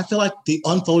is. And I feel like the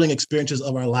unfolding experiences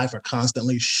of our life are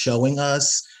constantly showing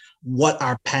us what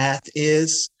our path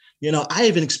is. You know, I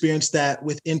even experienced that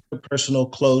with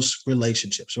interpersonal close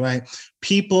relationships, right?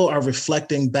 People are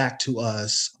reflecting back to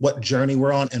us what journey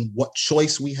we're on and what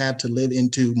choice we have to live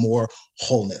into more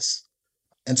wholeness.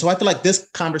 And so I feel like this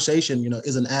conversation, you know,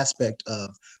 is an aspect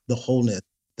of the wholeness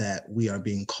that we are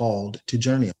being called to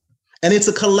journey on. And it's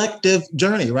a collective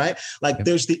journey, right? Like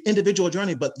there's the individual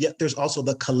journey, but yet there's also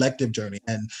the collective journey.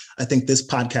 And I think this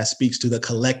podcast speaks to the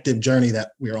collective journey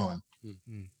that we're on.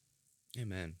 Mm-hmm.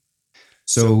 Amen.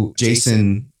 So,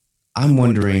 Jason, I'm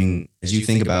wondering, as you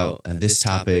think about this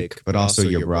topic, but also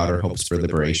your broader hopes for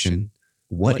liberation,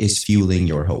 what is fueling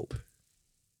your hope?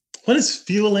 What is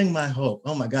fueling my hope?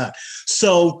 Oh my God.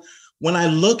 So when I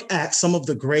look at some of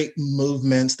the great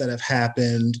movements that have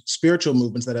happened, spiritual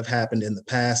movements that have happened in the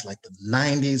past, like the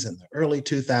 90s and the early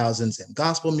 2000s in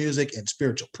gospel music and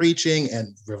spiritual preaching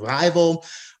and revival,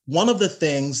 one of the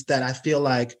things that I feel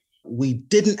like we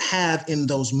didn't have in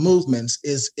those movements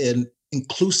is an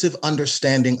inclusive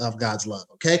understanding of God's love,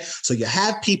 okay? So you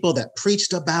have people that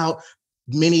preached about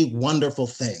many wonderful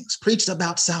things, preached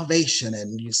about salvation,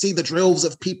 and you see the droves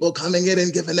of people coming in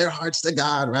and giving their hearts to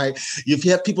God, right? You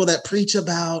have people that preach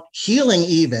about healing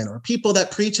even, or people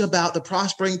that preach about the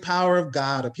prospering power of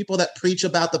God, or people that preach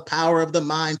about the power of the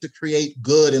mind to create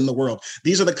good in the world.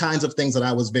 These are the kinds of things that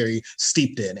I was very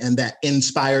steeped in and that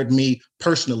inspired me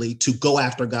personally to go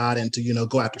after God and to, you know,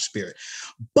 go after spirit.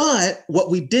 But what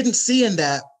we didn't see in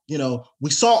that, you know, we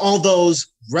saw all those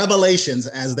revelations,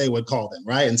 as they would call them,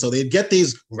 right? And so they'd get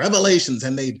these revelations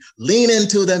and they'd lean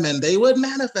into them and they would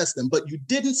manifest them, but you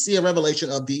didn't see a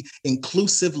revelation of the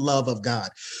inclusive love of God.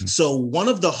 So one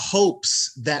of the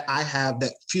hopes that I have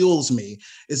that fuels me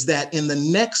is that in the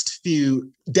next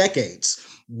few decades,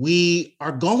 we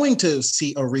are going to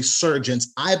see a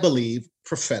resurgence, I believe,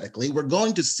 prophetically. We're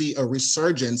going to see a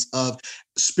resurgence of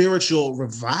spiritual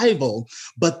revival,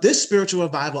 but this spiritual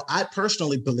revival, I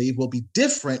personally believe, will be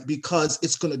different because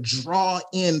it's going to draw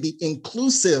in the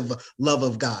inclusive love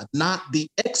of God, not the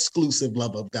exclusive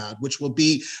love of God, which will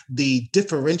be the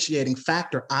differentiating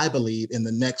factor, I believe, in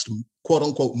the next quote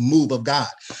unquote move of God.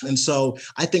 And so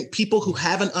I think people who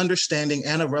have an understanding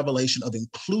and a revelation of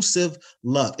inclusive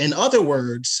love, in other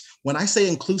words, when I say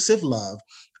inclusive love,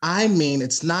 I mean,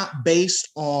 it's not based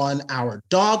on our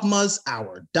dogmas,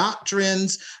 our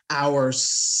doctrines, our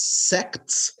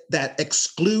sects that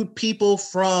exclude people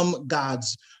from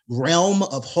God's realm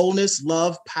of wholeness,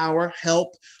 love, power,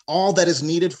 help, all that is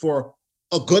needed for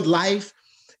a good life.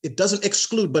 It doesn't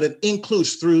exclude, but it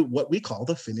includes through what we call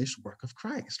the finished work of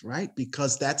Christ, right?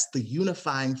 Because that's the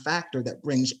unifying factor that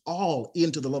brings all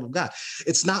into the love of God.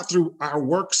 It's not through our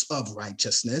works of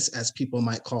righteousness, as people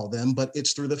might call them, but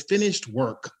it's through the finished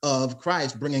work of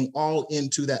Christ, bringing all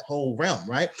into that whole realm,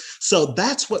 right? So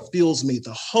that's what fuels me,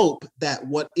 the hope that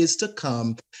what is to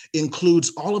come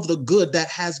includes all of the good that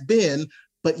has been,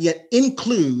 but yet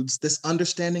includes this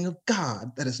understanding of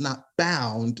God that is not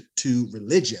bound to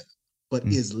religion, but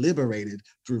is liberated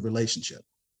through relationship.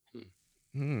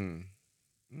 Amen.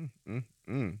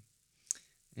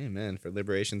 For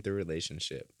liberation through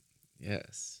relationship.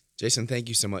 Yes. Jason, thank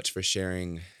you so much for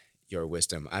sharing your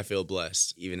wisdom. I feel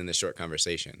blessed, even in this short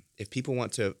conversation. If people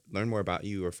want to learn more about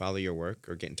you or follow your work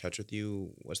or get in touch with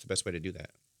you, what's the best way to do that?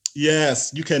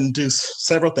 Yes, you can do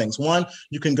several things. One,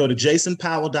 you can go to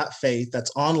jasonpowell.faith, that's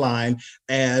online,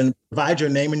 and provide your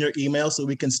name and your email so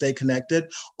we can stay connected.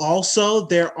 Also,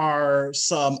 there are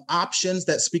some options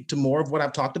that speak to more of what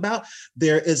I've talked about.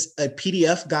 There is a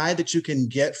PDF guide that you can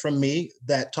get from me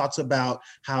that talks about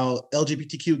how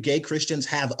LGBTQ gay Christians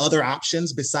have other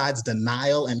options besides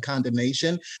denial and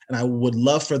condemnation. And I would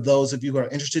love for those of you who are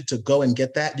interested to go and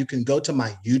get that. You can go to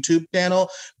my YouTube channel,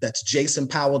 that's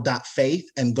jasonpowell.faith,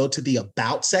 and go to the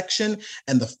About section,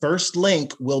 and the first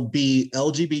link will be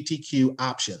LGBTQ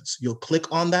options. You'll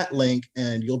click on that link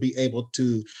and you'll be able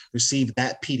to receive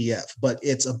that PDF. But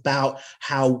it's about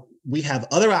how we have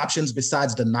other options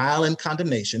besides denial and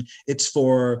condemnation. It's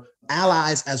for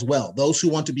allies as well, those who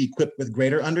want to be equipped with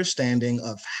greater understanding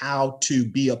of how to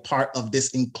be a part of this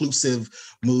inclusive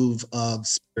move of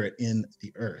spirit in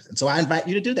the earth. And so I invite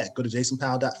you to do that. Go to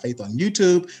jasonpowell.faith on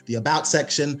YouTube, the About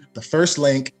section, the first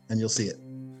link, and you'll see it.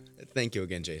 Thank you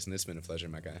again, Jason. It's been a pleasure,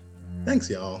 my guy. Thanks,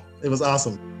 y'all. It was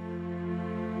awesome.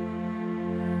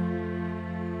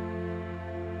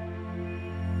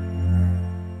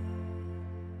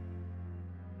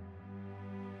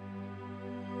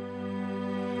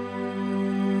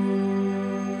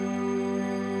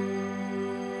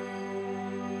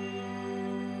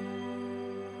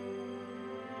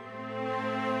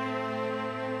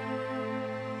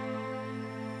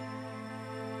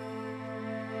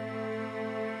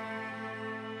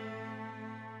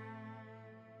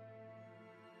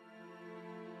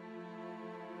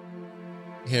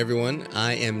 Hey everyone,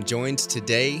 I am joined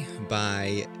today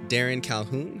by Darren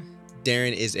Calhoun.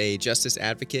 Darren is a justice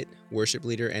advocate, worship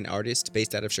leader, and artist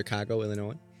based out of Chicago,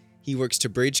 Illinois. He works to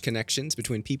bridge connections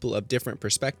between people of different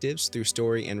perspectives through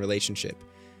story and relationship.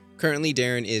 Currently,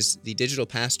 Darren is the digital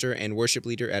pastor and worship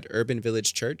leader at Urban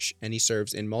Village Church, and he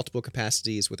serves in multiple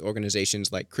capacities with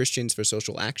organizations like Christians for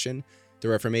Social Action, the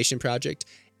Reformation Project,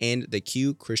 and the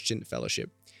Q Christian Fellowship.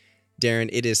 Darren,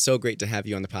 it is so great to have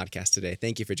you on the podcast today.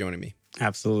 Thank you for joining me.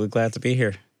 Absolutely glad to be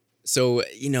here. So,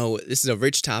 this is a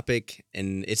rich topic,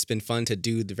 and it's been fun to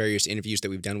do the various interviews that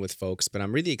we've done with folks, but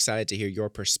I'm really excited to hear your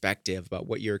perspective about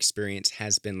what your experience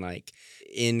has been like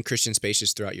in Christian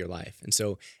spaces throughout your life. And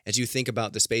so, as you think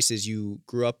about the spaces you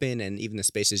grew up in and even the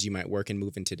spaces you might work and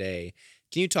move in today,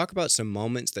 can you talk about some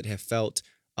moments that have felt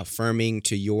affirming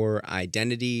to your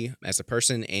identity as a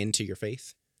person and to your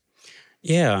faith?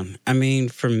 Yeah. I mean,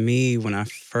 for me, when I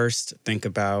first think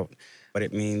about what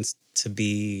it means to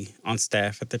be on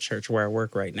staff at the church where I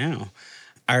work right now,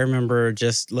 I remember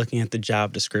just looking at the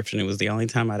job description. It was the only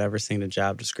time I'd ever seen a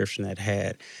job description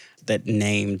that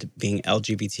named being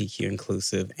LGBTQ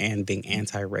inclusive and being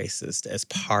anti-racist as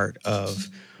part of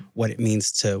what it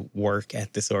means to work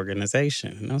at this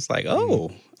organization. And I was like,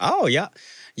 oh,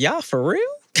 y'all for real?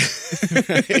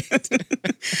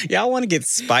 Y'all want to get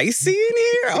spicy in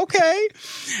here? Okay.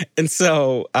 And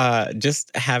so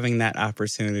just having that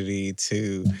opportunity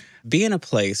to be in a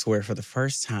place where for the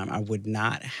first time I would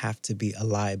not have to be a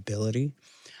liability.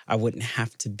 I wouldn't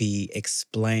have to be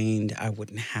explained. I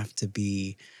wouldn't have to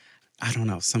be,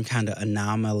 some kind of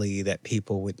anomaly that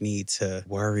people would need to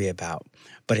worry about.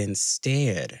 But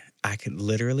instead, I could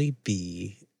literally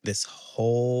be this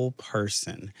whole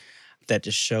person that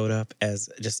just showed up as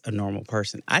just a normal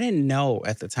person. I didn't know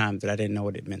at the time that I didn't know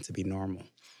what it meant to be normal.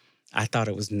 I thought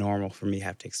it was normal for me to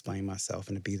have to explain myself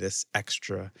and to be this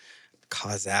extra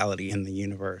causality in the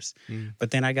universe.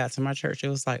 But then I got to my church. It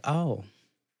was like, oh,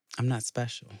 I'm not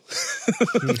special.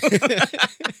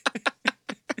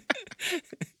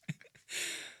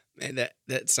 And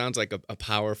that sounds like a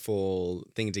powerful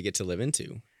thing to get to live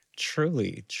into.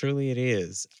 Truly, truly it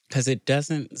is. Because it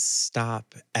doesn't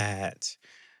stop at,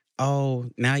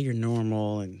 oh, now you're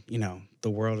normal and, the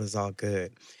world is all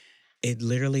good. It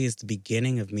literally is the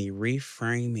beginning of me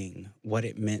reframing what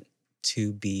it meant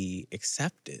to be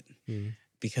accepted. Mm.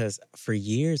 Because for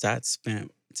years, I'd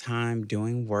spent time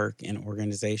doing work in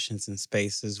organizations and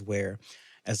spaces where,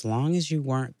 as long as you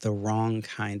weren't the wrong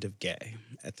kind of gay,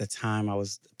 at the time I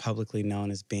was publicly known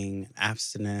as being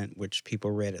abstinent, which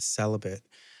people read as celibate,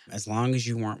 as long as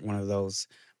you weren't one of those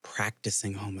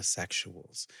practicing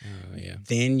homosexuals, Oh, yeah.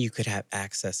 then you could have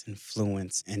access,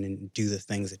 influence, and do the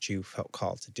things that you felt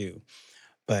called to do.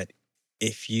 But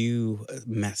if you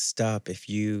messed up, if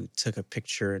you took a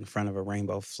picture in front of a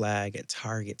rainbow flag at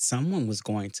Target, someone was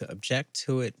going to object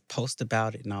to it, post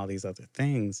about it, and all these other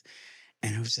things.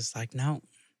 And it was just like, no,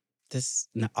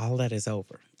 all that is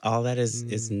over. All that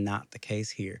is not the case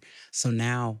here. So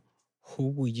now, who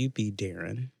will you be,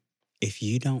 Darren, if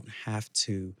you don't have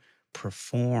to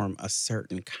perform a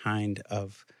certain kind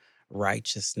of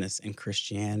righteousness and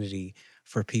Christianity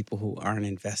for people who aren't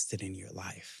invested in your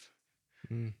life?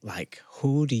 Like,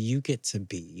 who do you get to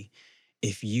be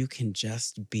if you can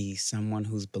just be someone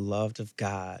who's beloved of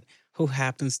God, who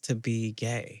happens to be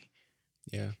gay?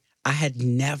 Yeah. I had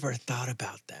never thought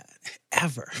about that,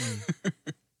 ever.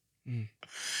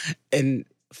 And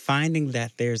finding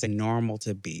that there's a normal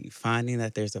to be, finding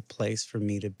that there's a place for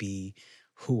me to be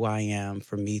who I am,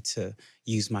 for me to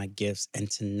use my gifts and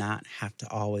to not have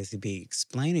to always be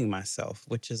explaining myself,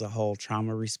 which is a whole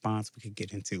trauma response we could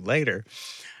get into later.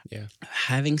 Yeah.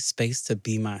 Having space to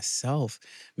be myself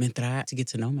meant that I had to get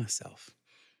to know myself.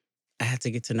 I had to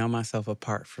get to know myself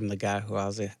apart from the guy who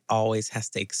always has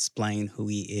to explain who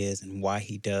he is and why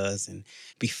he does. And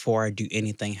before I do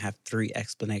anything, have 3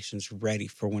 explanations ready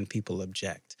for when people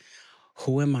object.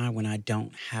 Who am I when I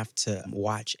don't have to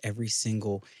watch every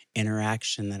single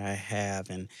interaction that I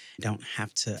have and don't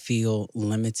have to feel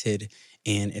limited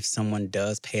in if someone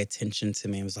does pay attention to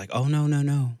me and was like, oh,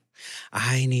 no.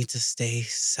 I need to stay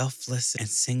selfless and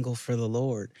single for the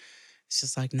Lord. It's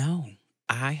just like, no,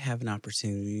 I have an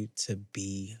opportunity to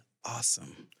be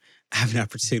awesome. I have an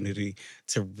opportunity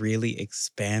to really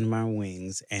expand my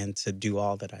wings and to do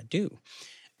all that I do.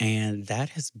 And that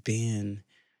has been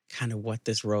kind of what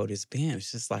this road has been.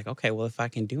 It's just like, okay, well, if I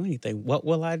can do anything, what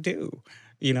will I do?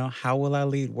 How will I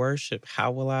lead worship? How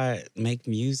will I make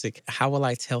music? How will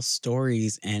I tell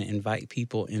stories and invite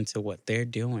people into what they're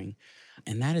doing?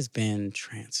 And that has been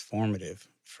transformative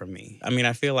for me. I mean,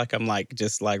 I feel like I'm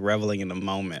just reveling in the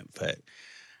moment, but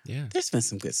yeah, there's been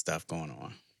some good stuff going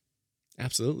on.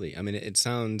 Absolutely. I mean, it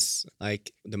sounds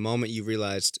like the moment you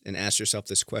realized and asked yourself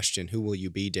this question, who will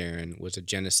you be, Darren, was a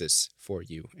genesis for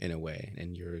you in a way.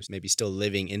 And you're maybe still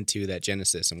living into that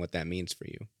genesis and what that means for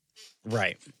you.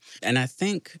 Right. And I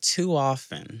think too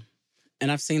often,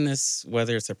 and I've seen this,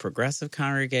 whether it's a progressive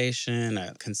congregation,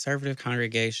 a conservative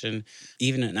congregation,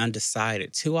 even an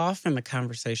undecided, too often the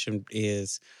conversation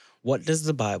is, what does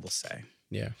the Bible say?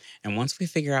 Yeah. And once we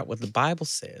figure out what the Bible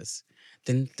says,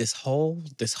 then this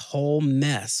whole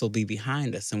mess will be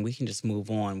behind us and we can just move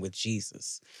on with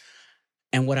Jesus.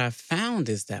 And what I've found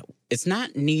is that it's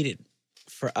not needed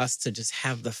for us to just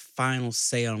have the final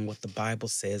say on what the Bible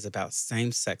says about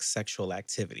same-sex sexual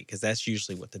activity, because that's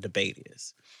usually what the debate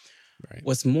is. Right.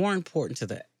 What's more important to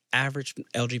the average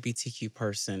LGBTQ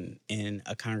person in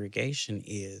a congregation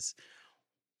is,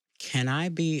 can I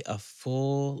be a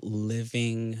full,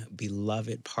 living,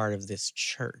 beloved part of this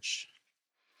church?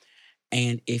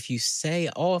 And if you say,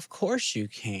 oh, of course you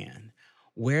can,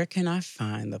 where can I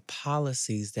find the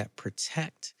policies that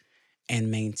protect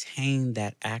and maintain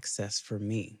that access for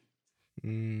me?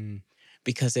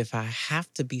 Because if I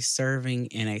have to be serving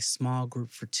in a small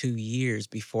group for 2 years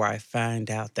before I find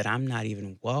out that I'm not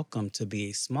even welcome to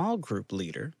be a small group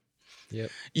leader,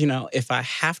 if I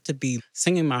have to be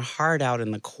singing my heart out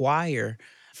in the choir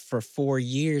for 4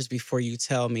 years before you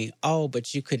tell me, oh,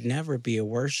 but you could never be a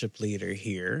worship leader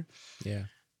here. Yeah.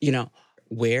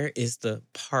 Where is the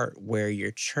part where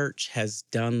your church has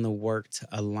done the work to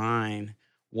align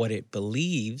what it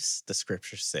believes, the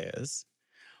scripture says,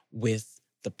 with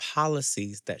the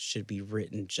policies that should be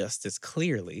written just as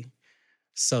clearly,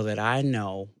 so that I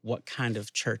know what kind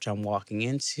of church I'm walking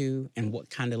into and what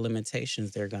kind of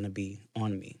limitations they're going to be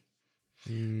on me?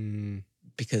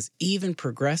 Because even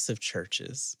progressive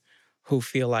churches who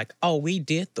feel like, oh, we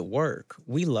did the work,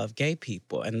 we love gay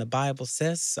people, and the Bible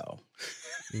says so,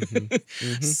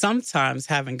 sometimes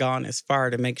haven't gone as far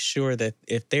to make sure that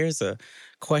if there's a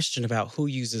question about who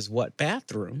uses what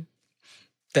bathroom,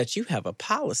 that you have a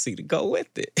policy to go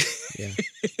with it.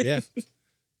 Yeah.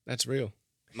 That's real.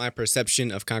 My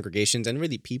perception of congregations and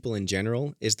really people in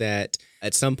general is that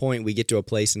at some point we get to a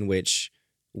place in which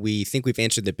we think we've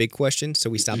answered the big questions, so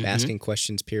we stop asking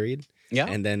questions, period. Yeah.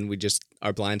 And then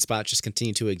our blind spots just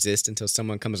continue to exist until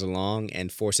someone comes along and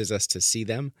forces us to see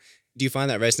them. Do you find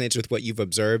that resonates with what you've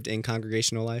observed in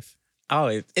congregational life?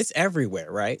 Oh, it's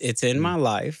everywhere, right? It's in my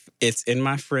life. It's in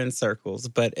my friend circles,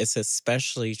 but it's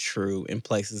especially true in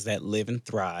places that live and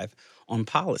thrive on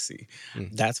policy.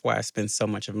 That's why I spend so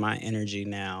much of my energy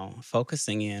now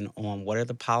focusing in on what are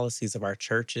the policies of our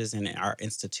churches and our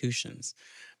institutions,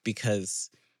 because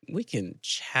we can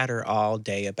chatter all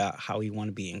day about how we want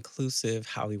to be inclusive,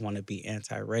 how we want to be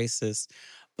anti-racist,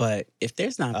 but if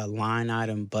there's not a line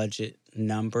item budget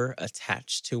number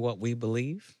attached to what we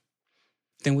believe,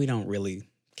 then we don't really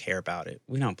care about it.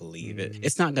 We don't believe it.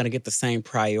 It's not going to get the same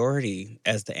priority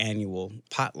as the annual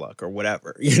potluck or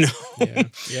whatever, you know?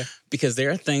 Yeah. Because there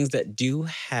are things that do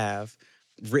have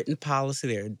written policy,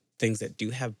 there are things that do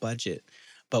have budget.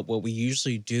 But what we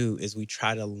usually do is we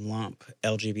try to lump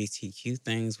LGBTQ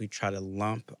things, we try to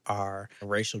lump our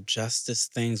racial justice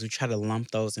things, we try to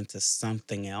lump those into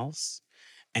something else.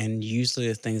 And usually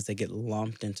the things that get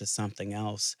lumped into something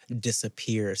else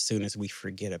disappear as soon as we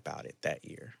forget about it that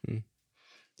year.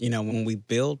 You know, when we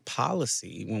build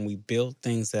policy, when we build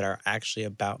things that are actually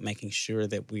about making sure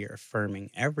that we are affirming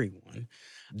everyone,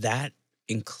 that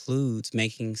includes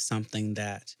making something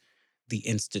that the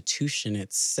institution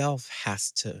itself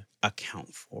has to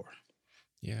account for.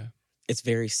 Yeah. It's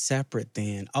very separate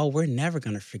than, oh, we're never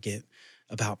going to forget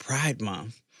about Pride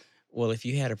Month. Well, if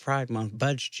you had a Pride Month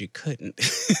budget, you couldn't.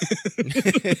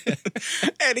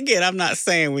 And again, I'm not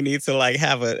saying we need to like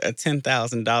have a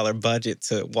 $10,000 budget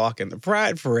to walk in the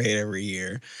Pride Parade every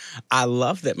year. I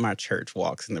love that my church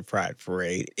walks in the Pride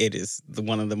Parade. It is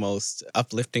one of the most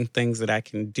uplifting things that I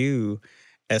can do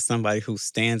as somebody who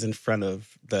stands in front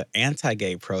of the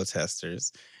anti-gay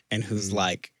protesters and who's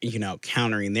like, you know,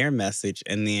 countering their message.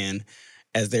 And then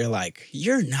as they're like,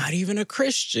 you're not even a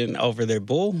Christian over their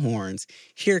bullhorns,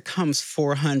 here comes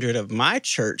 400 of my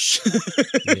church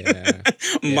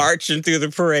marching through the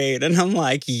parade. And I'm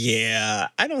like, yeah,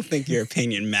 I don't think your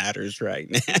opinion matters right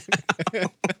now.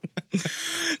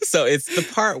 So it's the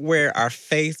part where our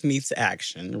faith meets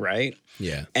action, right?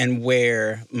 Yeah. And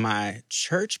where my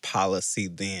church policy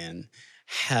then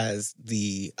has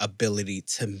the ability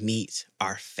to meet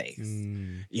our faith.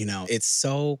 You know, it's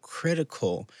so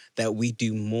critical that we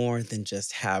do more than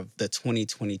just have the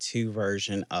 2022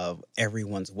 version of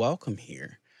everyone's welcome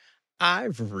here. I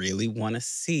really want to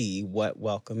see what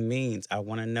welcome means. I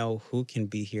want to know who can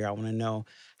be here. I want to know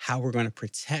how we're going to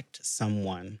protect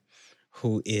someone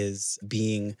who is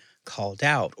being called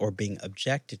out or being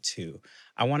objected to.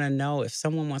 I want to know if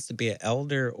someone wants to be an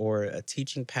elder or a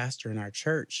teaching pastor in our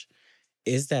church,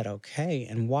 is that okay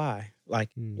and why? Like,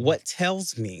 what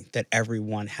tells me that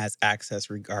everyone has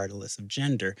access regardless of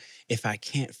gender if I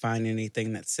can't find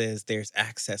anything that says there's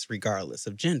access regardless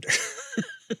of gender?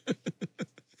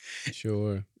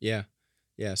 Sure. Yeah.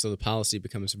 Yeah. So the policy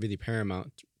becomes really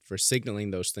paramount for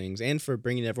signaling those things and for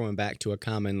bringing everyone back to a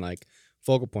common, like,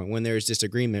 focal point. When there's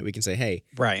disagreement, we can say, hey,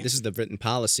 this is the written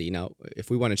policy. Now, if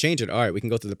we want to change it, all right, we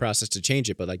can go through the process to change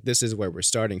it. But, like, this is where we're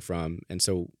starting from. And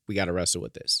so we got to wrestle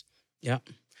with this. Yeah.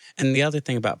 And the other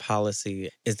thing about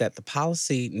policy is that the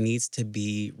policy needs to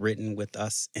be written with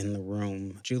us in the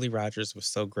room. Julie Rogers was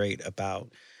so great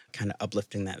about kind of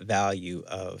uplifting that value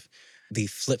of the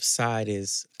flip side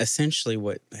is essentially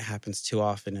what happens too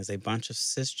often is a bunch of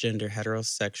cisgender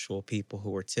heterosexual people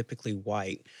who are typically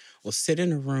white will sit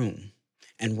in a room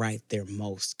and write their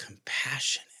most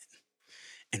compassionate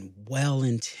and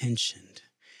well-intentioned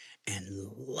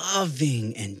and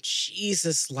loving and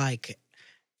Jesus-like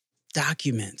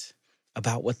document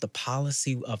about what the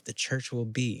policy of the church will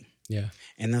be. Yeah.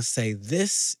 And they'll say,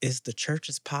 this is the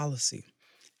church's policy.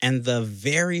 And the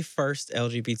very first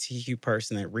LGBTQ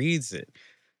person that reads it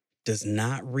does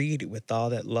not read it with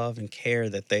all that love and care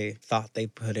that they thought they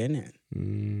put in it.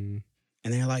 And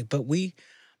they're like, but we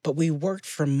worked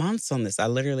for months on this. I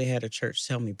literally had a church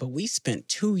tell me, but we spent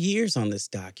 2 years on this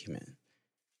document.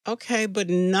 Okay, but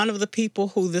none of the people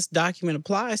who this document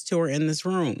applies to are in this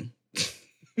room.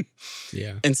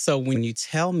 Yeah. And so when you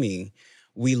tell me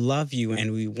we love you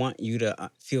and we want you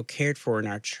to feel cared for in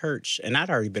our church, and I'd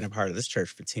already been a part of this church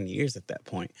for 10 years at that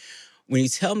point. When you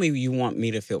tell me you want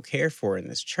me to feel cared for in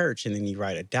this church, and then you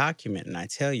write a document and I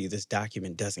tell you this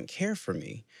document doesn't care for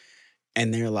me,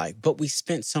 and they're like, but we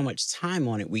spent so much time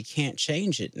on it, we can't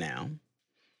change it now.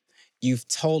 You've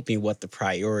told me what the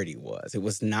priority was. It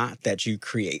was not that you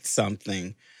create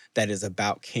something that is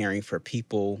about caring for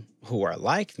people who are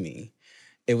like me.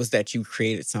 It was that you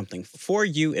created something for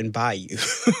you and by you.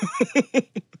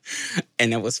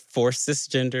 And it was for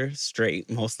cisgender, straight,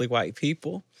 mostly white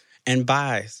people, and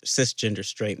by cisgender,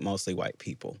 straight, mostly white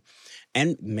people.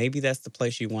 And maybe that's the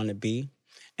place you want to be.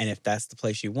 And if that's the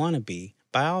place you want to be,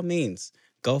 by all means,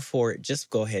 go for it. Just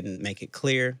go ahead and make it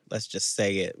clear. Let's just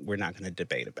say it. We're not going to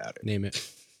debate about it. Name it.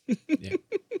 Yeah.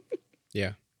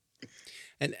 Yeah.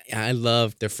 And I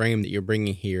love the frame that you're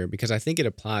bringing here because I think it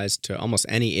applies to almost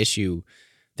any issue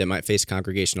that might face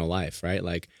congregational life, right?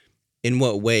 Like, in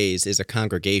what ways is a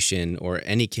congregation or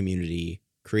any community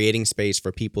creating space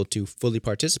for people to fully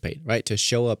participate, right? To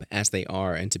show up as they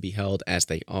are and to be held as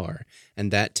they are. And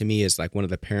that to me is like one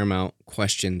of the paramount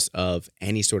questions of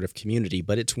any sort of community,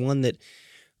 but it's one that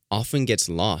often gets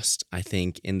lost, I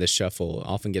think, in the shuffle,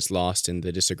 often gets lost in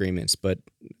the disagreements. But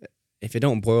if it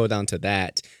don't boil down to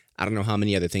that, I don't know how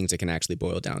many other things it can actually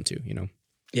boil down to, you know?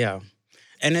 Yeah.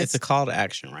 And it's a call to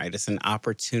action, right? It's an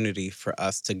opportunity for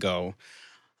us to go,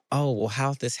 oh, well,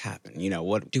 how'd this happen? You know,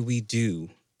 what do we do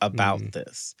about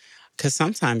this? Because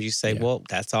sometimes you say, well,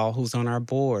 that's all who's on our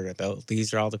board, or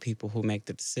these are all the people who make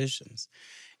the decisions.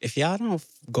 If y'all don't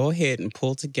go ahead and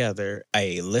pull together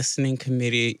a listening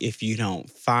committee, if you don't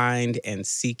find and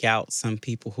seek out some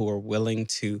people who are willing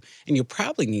to, and you'll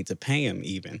probably need to pay them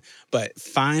even, but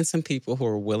find some people who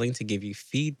are willing to give you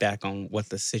feedback on what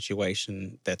the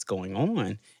situation that's going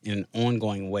on in an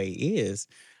ongoing way is,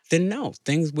 then no,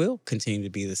 things will continue to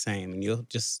be the same. And you'll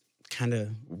just kind of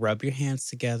rub your hands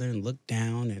together and look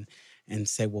down and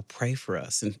say, well, pray for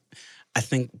us. And I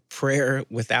think prayer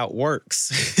without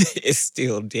works is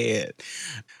still dead.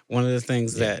 One of the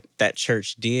things that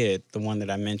church did, the one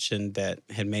that I mentioned that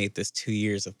had made this 2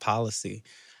 years of policy,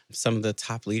 some of the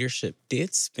top leadership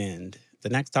did spend the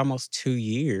next almost 2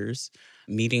 years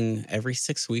meeting every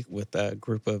 6 weeks with a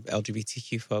group of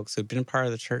LGBTQ folks who've been a part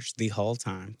of the church the whole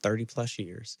time, 30 plus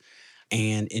years.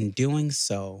 And in doing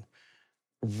so,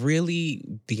 really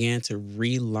began to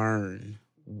relearn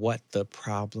what the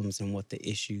problems and what the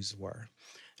issues were.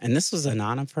 And this was a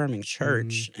non-affirming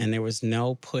church, and there was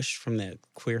no push from the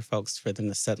queer folks for them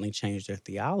to suddenly change their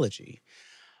theology.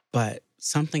 But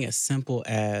something as simple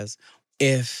as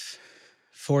if,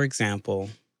 for example,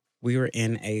 we were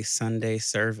in a Sunday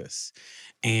service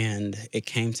and it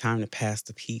came time to pass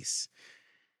the peace.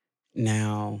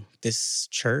 Now, this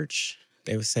church,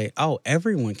 they would say, oh,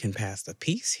 everyone can pass the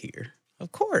peace here.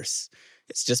 Of course,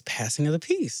 it's just passing of the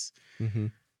peace.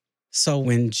 So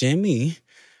when Jimmy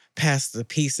passed the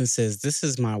peace and says, this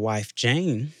is my wife,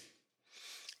 Jane,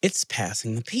 it's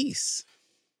passing the peace.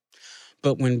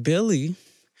 But when Billy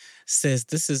says,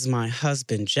 this is my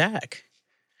husband, Jack,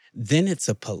 then it's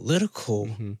a political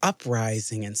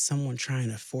uprising and someone trying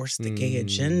to force the gay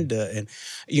agenda. And,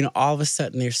 you know, all of a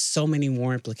sudden there's so many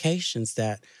more implications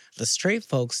that the straight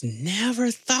folks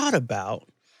never thought about,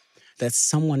 that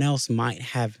someone else might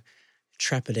have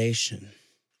trepidation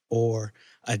or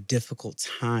a difficult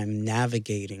time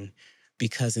navigating,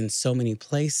 because in so many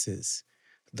places,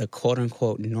 the quote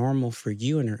unquote normal for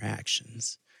you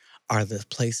interactions are the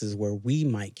places where we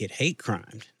might get hate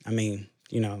crimed. I mean,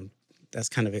 you know, that's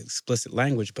kind of explicit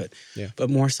language, but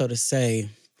more so to say,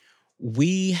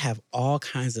 we have all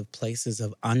kinds of places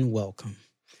of unwelcome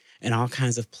and all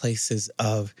kinds of places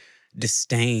of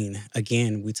disdain.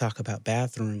 Again, we talk about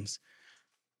bathrooms.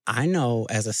 I know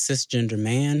as a cisgender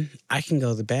man, I can go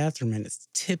to the bathroom and it's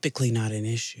typically not an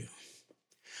issue.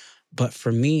 But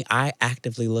for me, I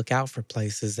actively look out for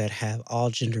places that have all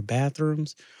gender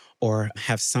bathrooms or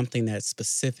have something that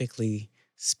specifically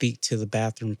speak to the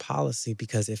bathroom policy,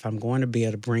 because if I'm going to be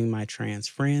able to bring my trans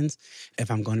friends,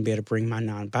 if I'm going to be able to bring my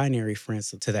non-binary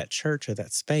friends to that church or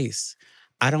that space,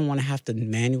 I don't want to have to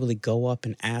manually go up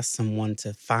and ask someone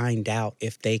to find out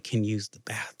if they can use the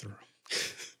bathroom.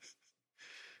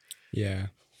 Yeah,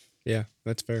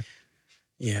 that's fair.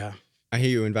 Yeah. I hear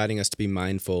you inviting us to be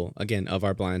mindful, again, of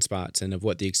our blind spots and of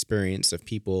what the experience of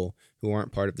people who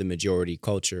aren't part of the majority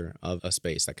culture of a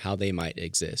space, like how they might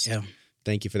exist. Yeah.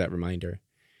 Thank you for that reminder.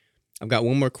 I've got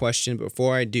one more question. But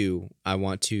before I do, I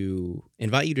want to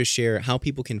invite you to share how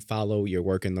people can follow your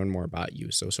work and learn more about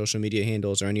you. So social media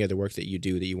handles or any other work that you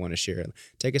do that you want to share.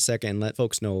 Take a second and let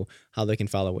folks know how they can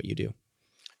follow what you do.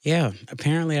 Yeah,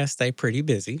 apparently I stay pretty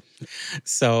busy.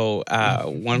 So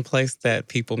one place that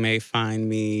people may find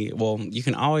me, well, you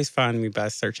can always find me by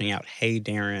searching out Hey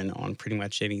Darren on pretty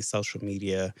much any social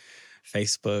media,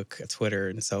 Facebook, Twitter,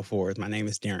 and so forth. My name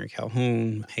is Darren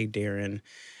Calhoun, Hey Darren.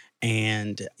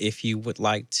 And if you would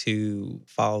like to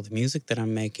follow the music that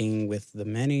I'm making with The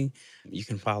Many, you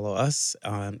can follow us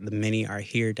on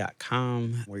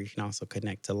themanyArehere.com, where you can also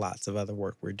connect to lots of other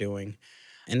work we're doing.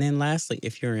 And then lastly,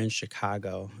 if you're in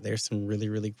Chicago, there's some really,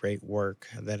 really great work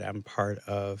that I'm part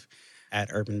of at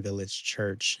Urban Village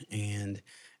Church. And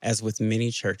as with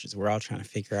many churches, we're all trying to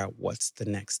figure out what's the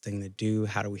next thing to do.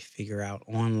 How do we figure out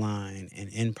online and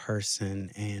in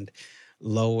person and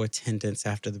low attendance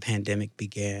after the pandemic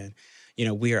began?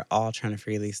 We are all trying to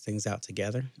figure these things out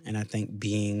together. And I think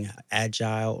being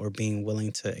agile or being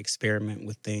willing to experiment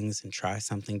with things and try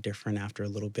something different after a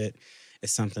little bit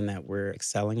is something that we're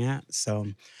excelling at. So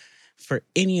for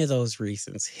any of those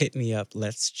reasons, hit me up.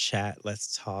 Let's chat.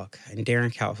 Let's talk. And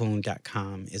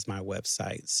DarrenCalhoun.com is my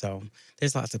website. So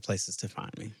there's lots of places to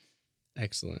find me.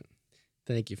 Excellent.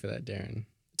 Thank you for that, Darren.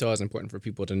 It's always important for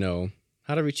people to know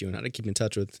how to reach you and how to keep in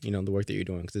touch with, the work that you're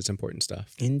doing, because it's important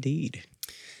stuff. Indeed.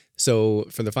 So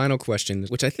for the final question,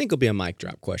 which I think will be a mic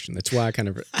drop question, that's why I kind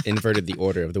of inverted the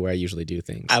order of the way I usually do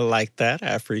things. I like that.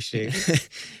 I appreciate it.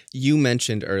 You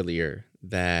mentioned earlier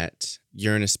that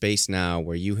you're in a space now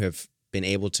where you have been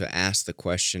able to ask the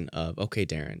question of, okay,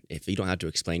 Darren, if you don't have to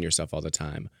explain yourself all the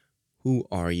time, who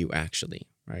are you actually,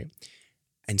 right?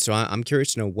 And so I'm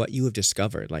curious to know what you have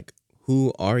discovered. Like,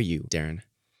 who are you, Darren?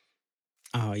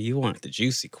 Oh, you want the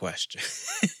juicy question.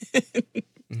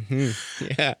 Mm-hmm.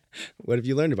 Yeah. What have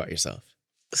you learned about yourself?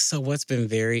 So what's been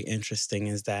very interesting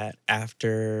is that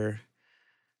after,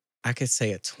 I could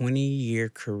say, a 20-year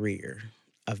career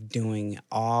of doing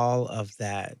all of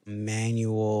that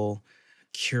manual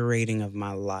curating of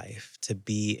my life to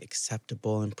be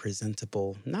acceptable and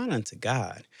presentable, not unto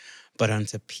God, but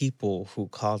unto people who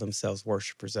call themselves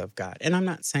worshipers of God. And I'm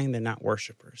not saying they're not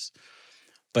worshipers,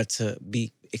 but to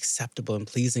be acceptable and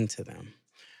pleasing to them.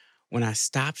 When I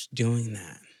stopped doing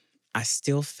that, I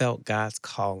still felt God's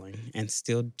calling and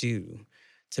still do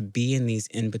to be in these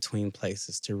in-between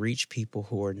places, to reach people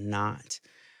who are not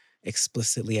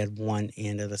explicitly at one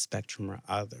end of the spectrum or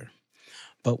other.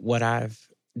 But what I've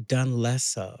done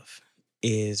less of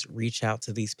is reach out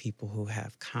to these people who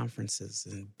have conferences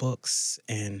and books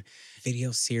and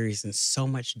video series and so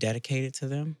much dedicated to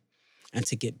them, and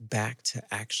to get back to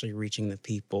actually reaching the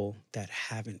people that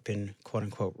haven't been, quote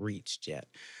unquote, reached yet,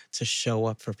 to show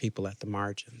up for people at the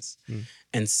margins.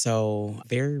 And so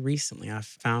very recently, I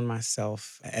found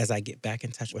myself, as I get back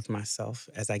in touch with myself,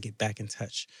 as I get back in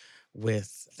touch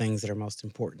with things that are most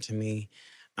important to me,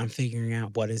 I'm figuring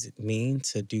out, what does it mean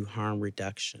to do harm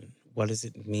reduction? What does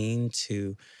it mean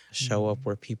to show up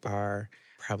where people are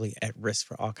probably at risk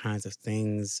for all kinds of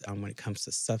things, when it comes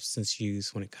to substance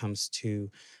use, when it comes to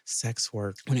sex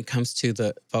work, when it comes to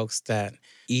the folks that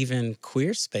even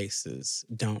queer spaces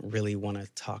don't really want to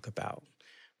talk about?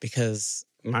 Because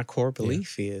my core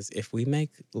belief is, if we make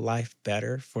life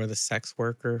better for the sex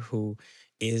worker who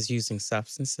is using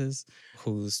substances,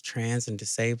 who's trans and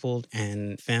disabled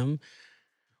and femme,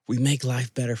 we make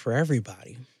life better for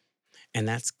everybody. And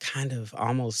that's kind of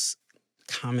almost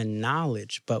common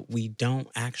knowledge, but we don't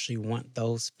actually want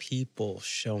those people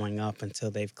showing up until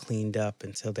they've cleaned up,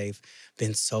 until they've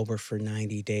been sober for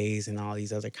 90 days and all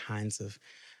these other kinds of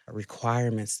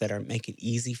requirements that make it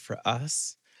easy for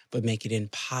us, but make it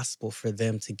impossible for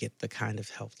them to get the kind of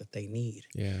help that they need.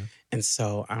 Yeah. And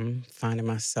so I'm finding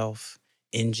myself,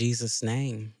 in Jesus'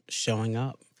 name, showing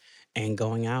up and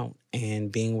going out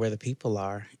and being where the people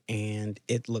are. And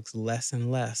it looks less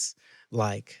and less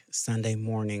like Sunday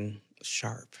morning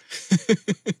sharp.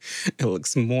 It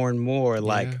looks more and more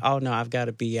like, oh no, I've got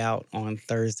to be out on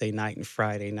Thursday night and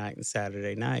Friday night and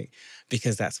Saturday night,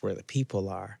 because that's where the people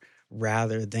are,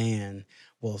 rather than,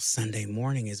 well, Sunday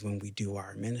morning is when we do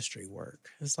our ministry work.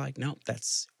 It's like, nope,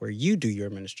 that's where you do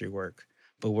your ministry work.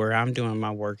 But where I'm doing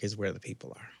my work is where the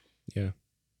people are. Yeah.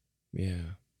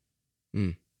 Yeah.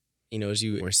 As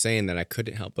you were saying that, I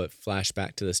couldn't help but flash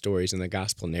back to the stories in the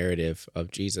gospel narrative of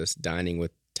Jesus dining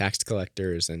with tax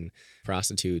collectors and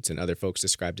prostitutes and other folks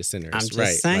described as sinners. I'm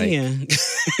just saying,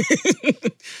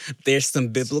 there's some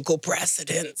biblical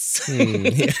precedents.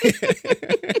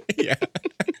 Yeah.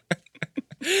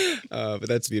 But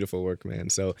that's beautiful work, man.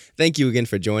 So thank you again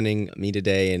for joining me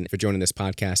today and for joining this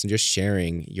podcast and just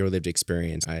sharing your lived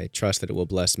experience. I trust that it will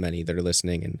bless many that are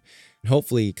listening and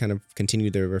hopefully kind of continue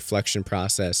the reflection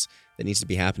process that needs to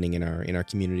be happening in our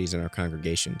communities and our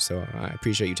congregations. So I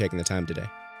appreciate you taking the time today.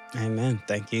 Amen.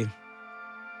 Thank you.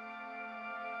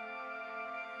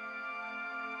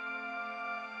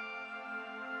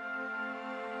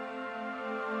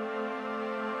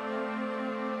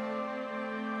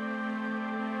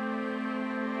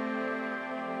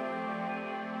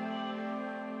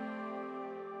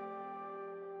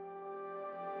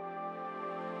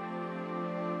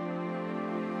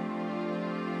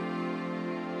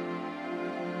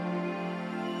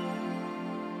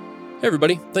 Hey,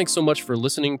 everybody. Thanks so much for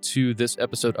listening to this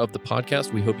episode of the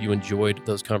podcast. We hope you enjoyed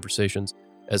those conversations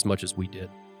as much as we did.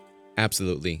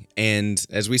 Absolutely. And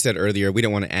as we said earlier, we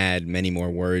don't want to add many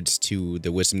more words to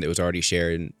the wisdom that was already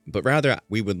shared, but rather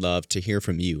we would love to hear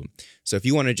from you. So if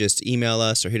you want to just email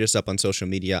us or hit us up on social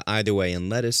media, either way, and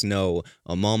let us know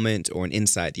a moment or an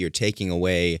insight that you're taking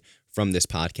away from this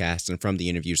podcast and from the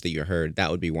interviews that you heard,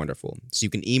 that would be wonderful. So you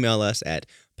can email us at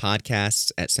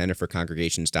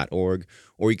podcasts@centerforcongregations.org,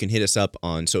 or you can hit us up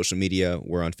on social media.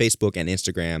 We're on Facebook and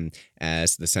Instagram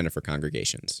as the Center for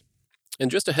Congregations. And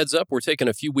just a heads up, we're taking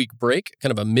a few week break,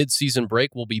 kind of a mid-season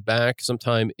break. We'll be back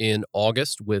sometime in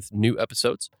August with new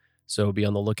episodes, so be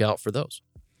on the lookout for those.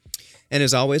 And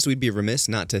as always, we'd be remiss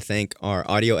not to thank our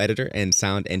audio editor and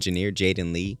sound engineer,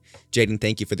 Jaden Lee. Jaden,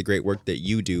 thank you for the great work that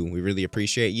you do. We really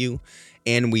appreciate you.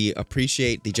 And we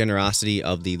appreciate the generosity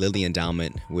of the Lilly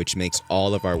Endowment, which makes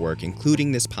all of our work,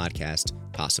 including this podcast,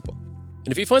 possible.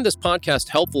 And if you find this podcast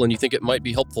helpful and you think it might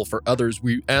be helpful for others,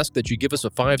 we ask that you give us a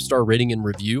 5-star rating and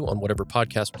review on whatever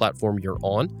podcast platform you're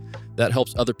on. That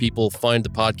helps other people find the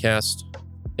podcast,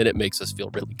 and it makes us feel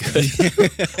really good.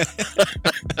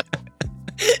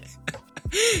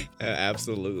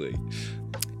 Absolutely.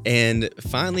 And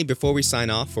finally, before we sign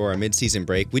off for our mid-season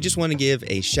break, we just want to give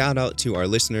a shout out to our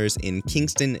listeners in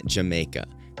Kingston, Jamaica.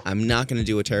 I'm not going to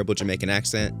do a terrible Jamaican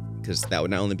accent because that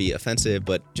would not only be offensive,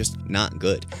 but just not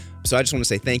good. So I just want to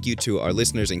say thank you to our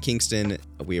listeners in Kingston.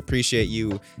 We appreciate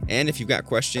you. And if you've got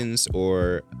questions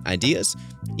or ideas,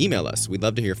 email us. We'd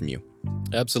love to hear from you.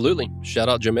 Absolutely. Shout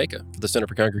out Jamaica. For the Center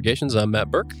for Congregations, I'm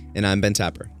Matt Burke. And I'm Ben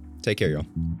Tapper. Take care, y'all.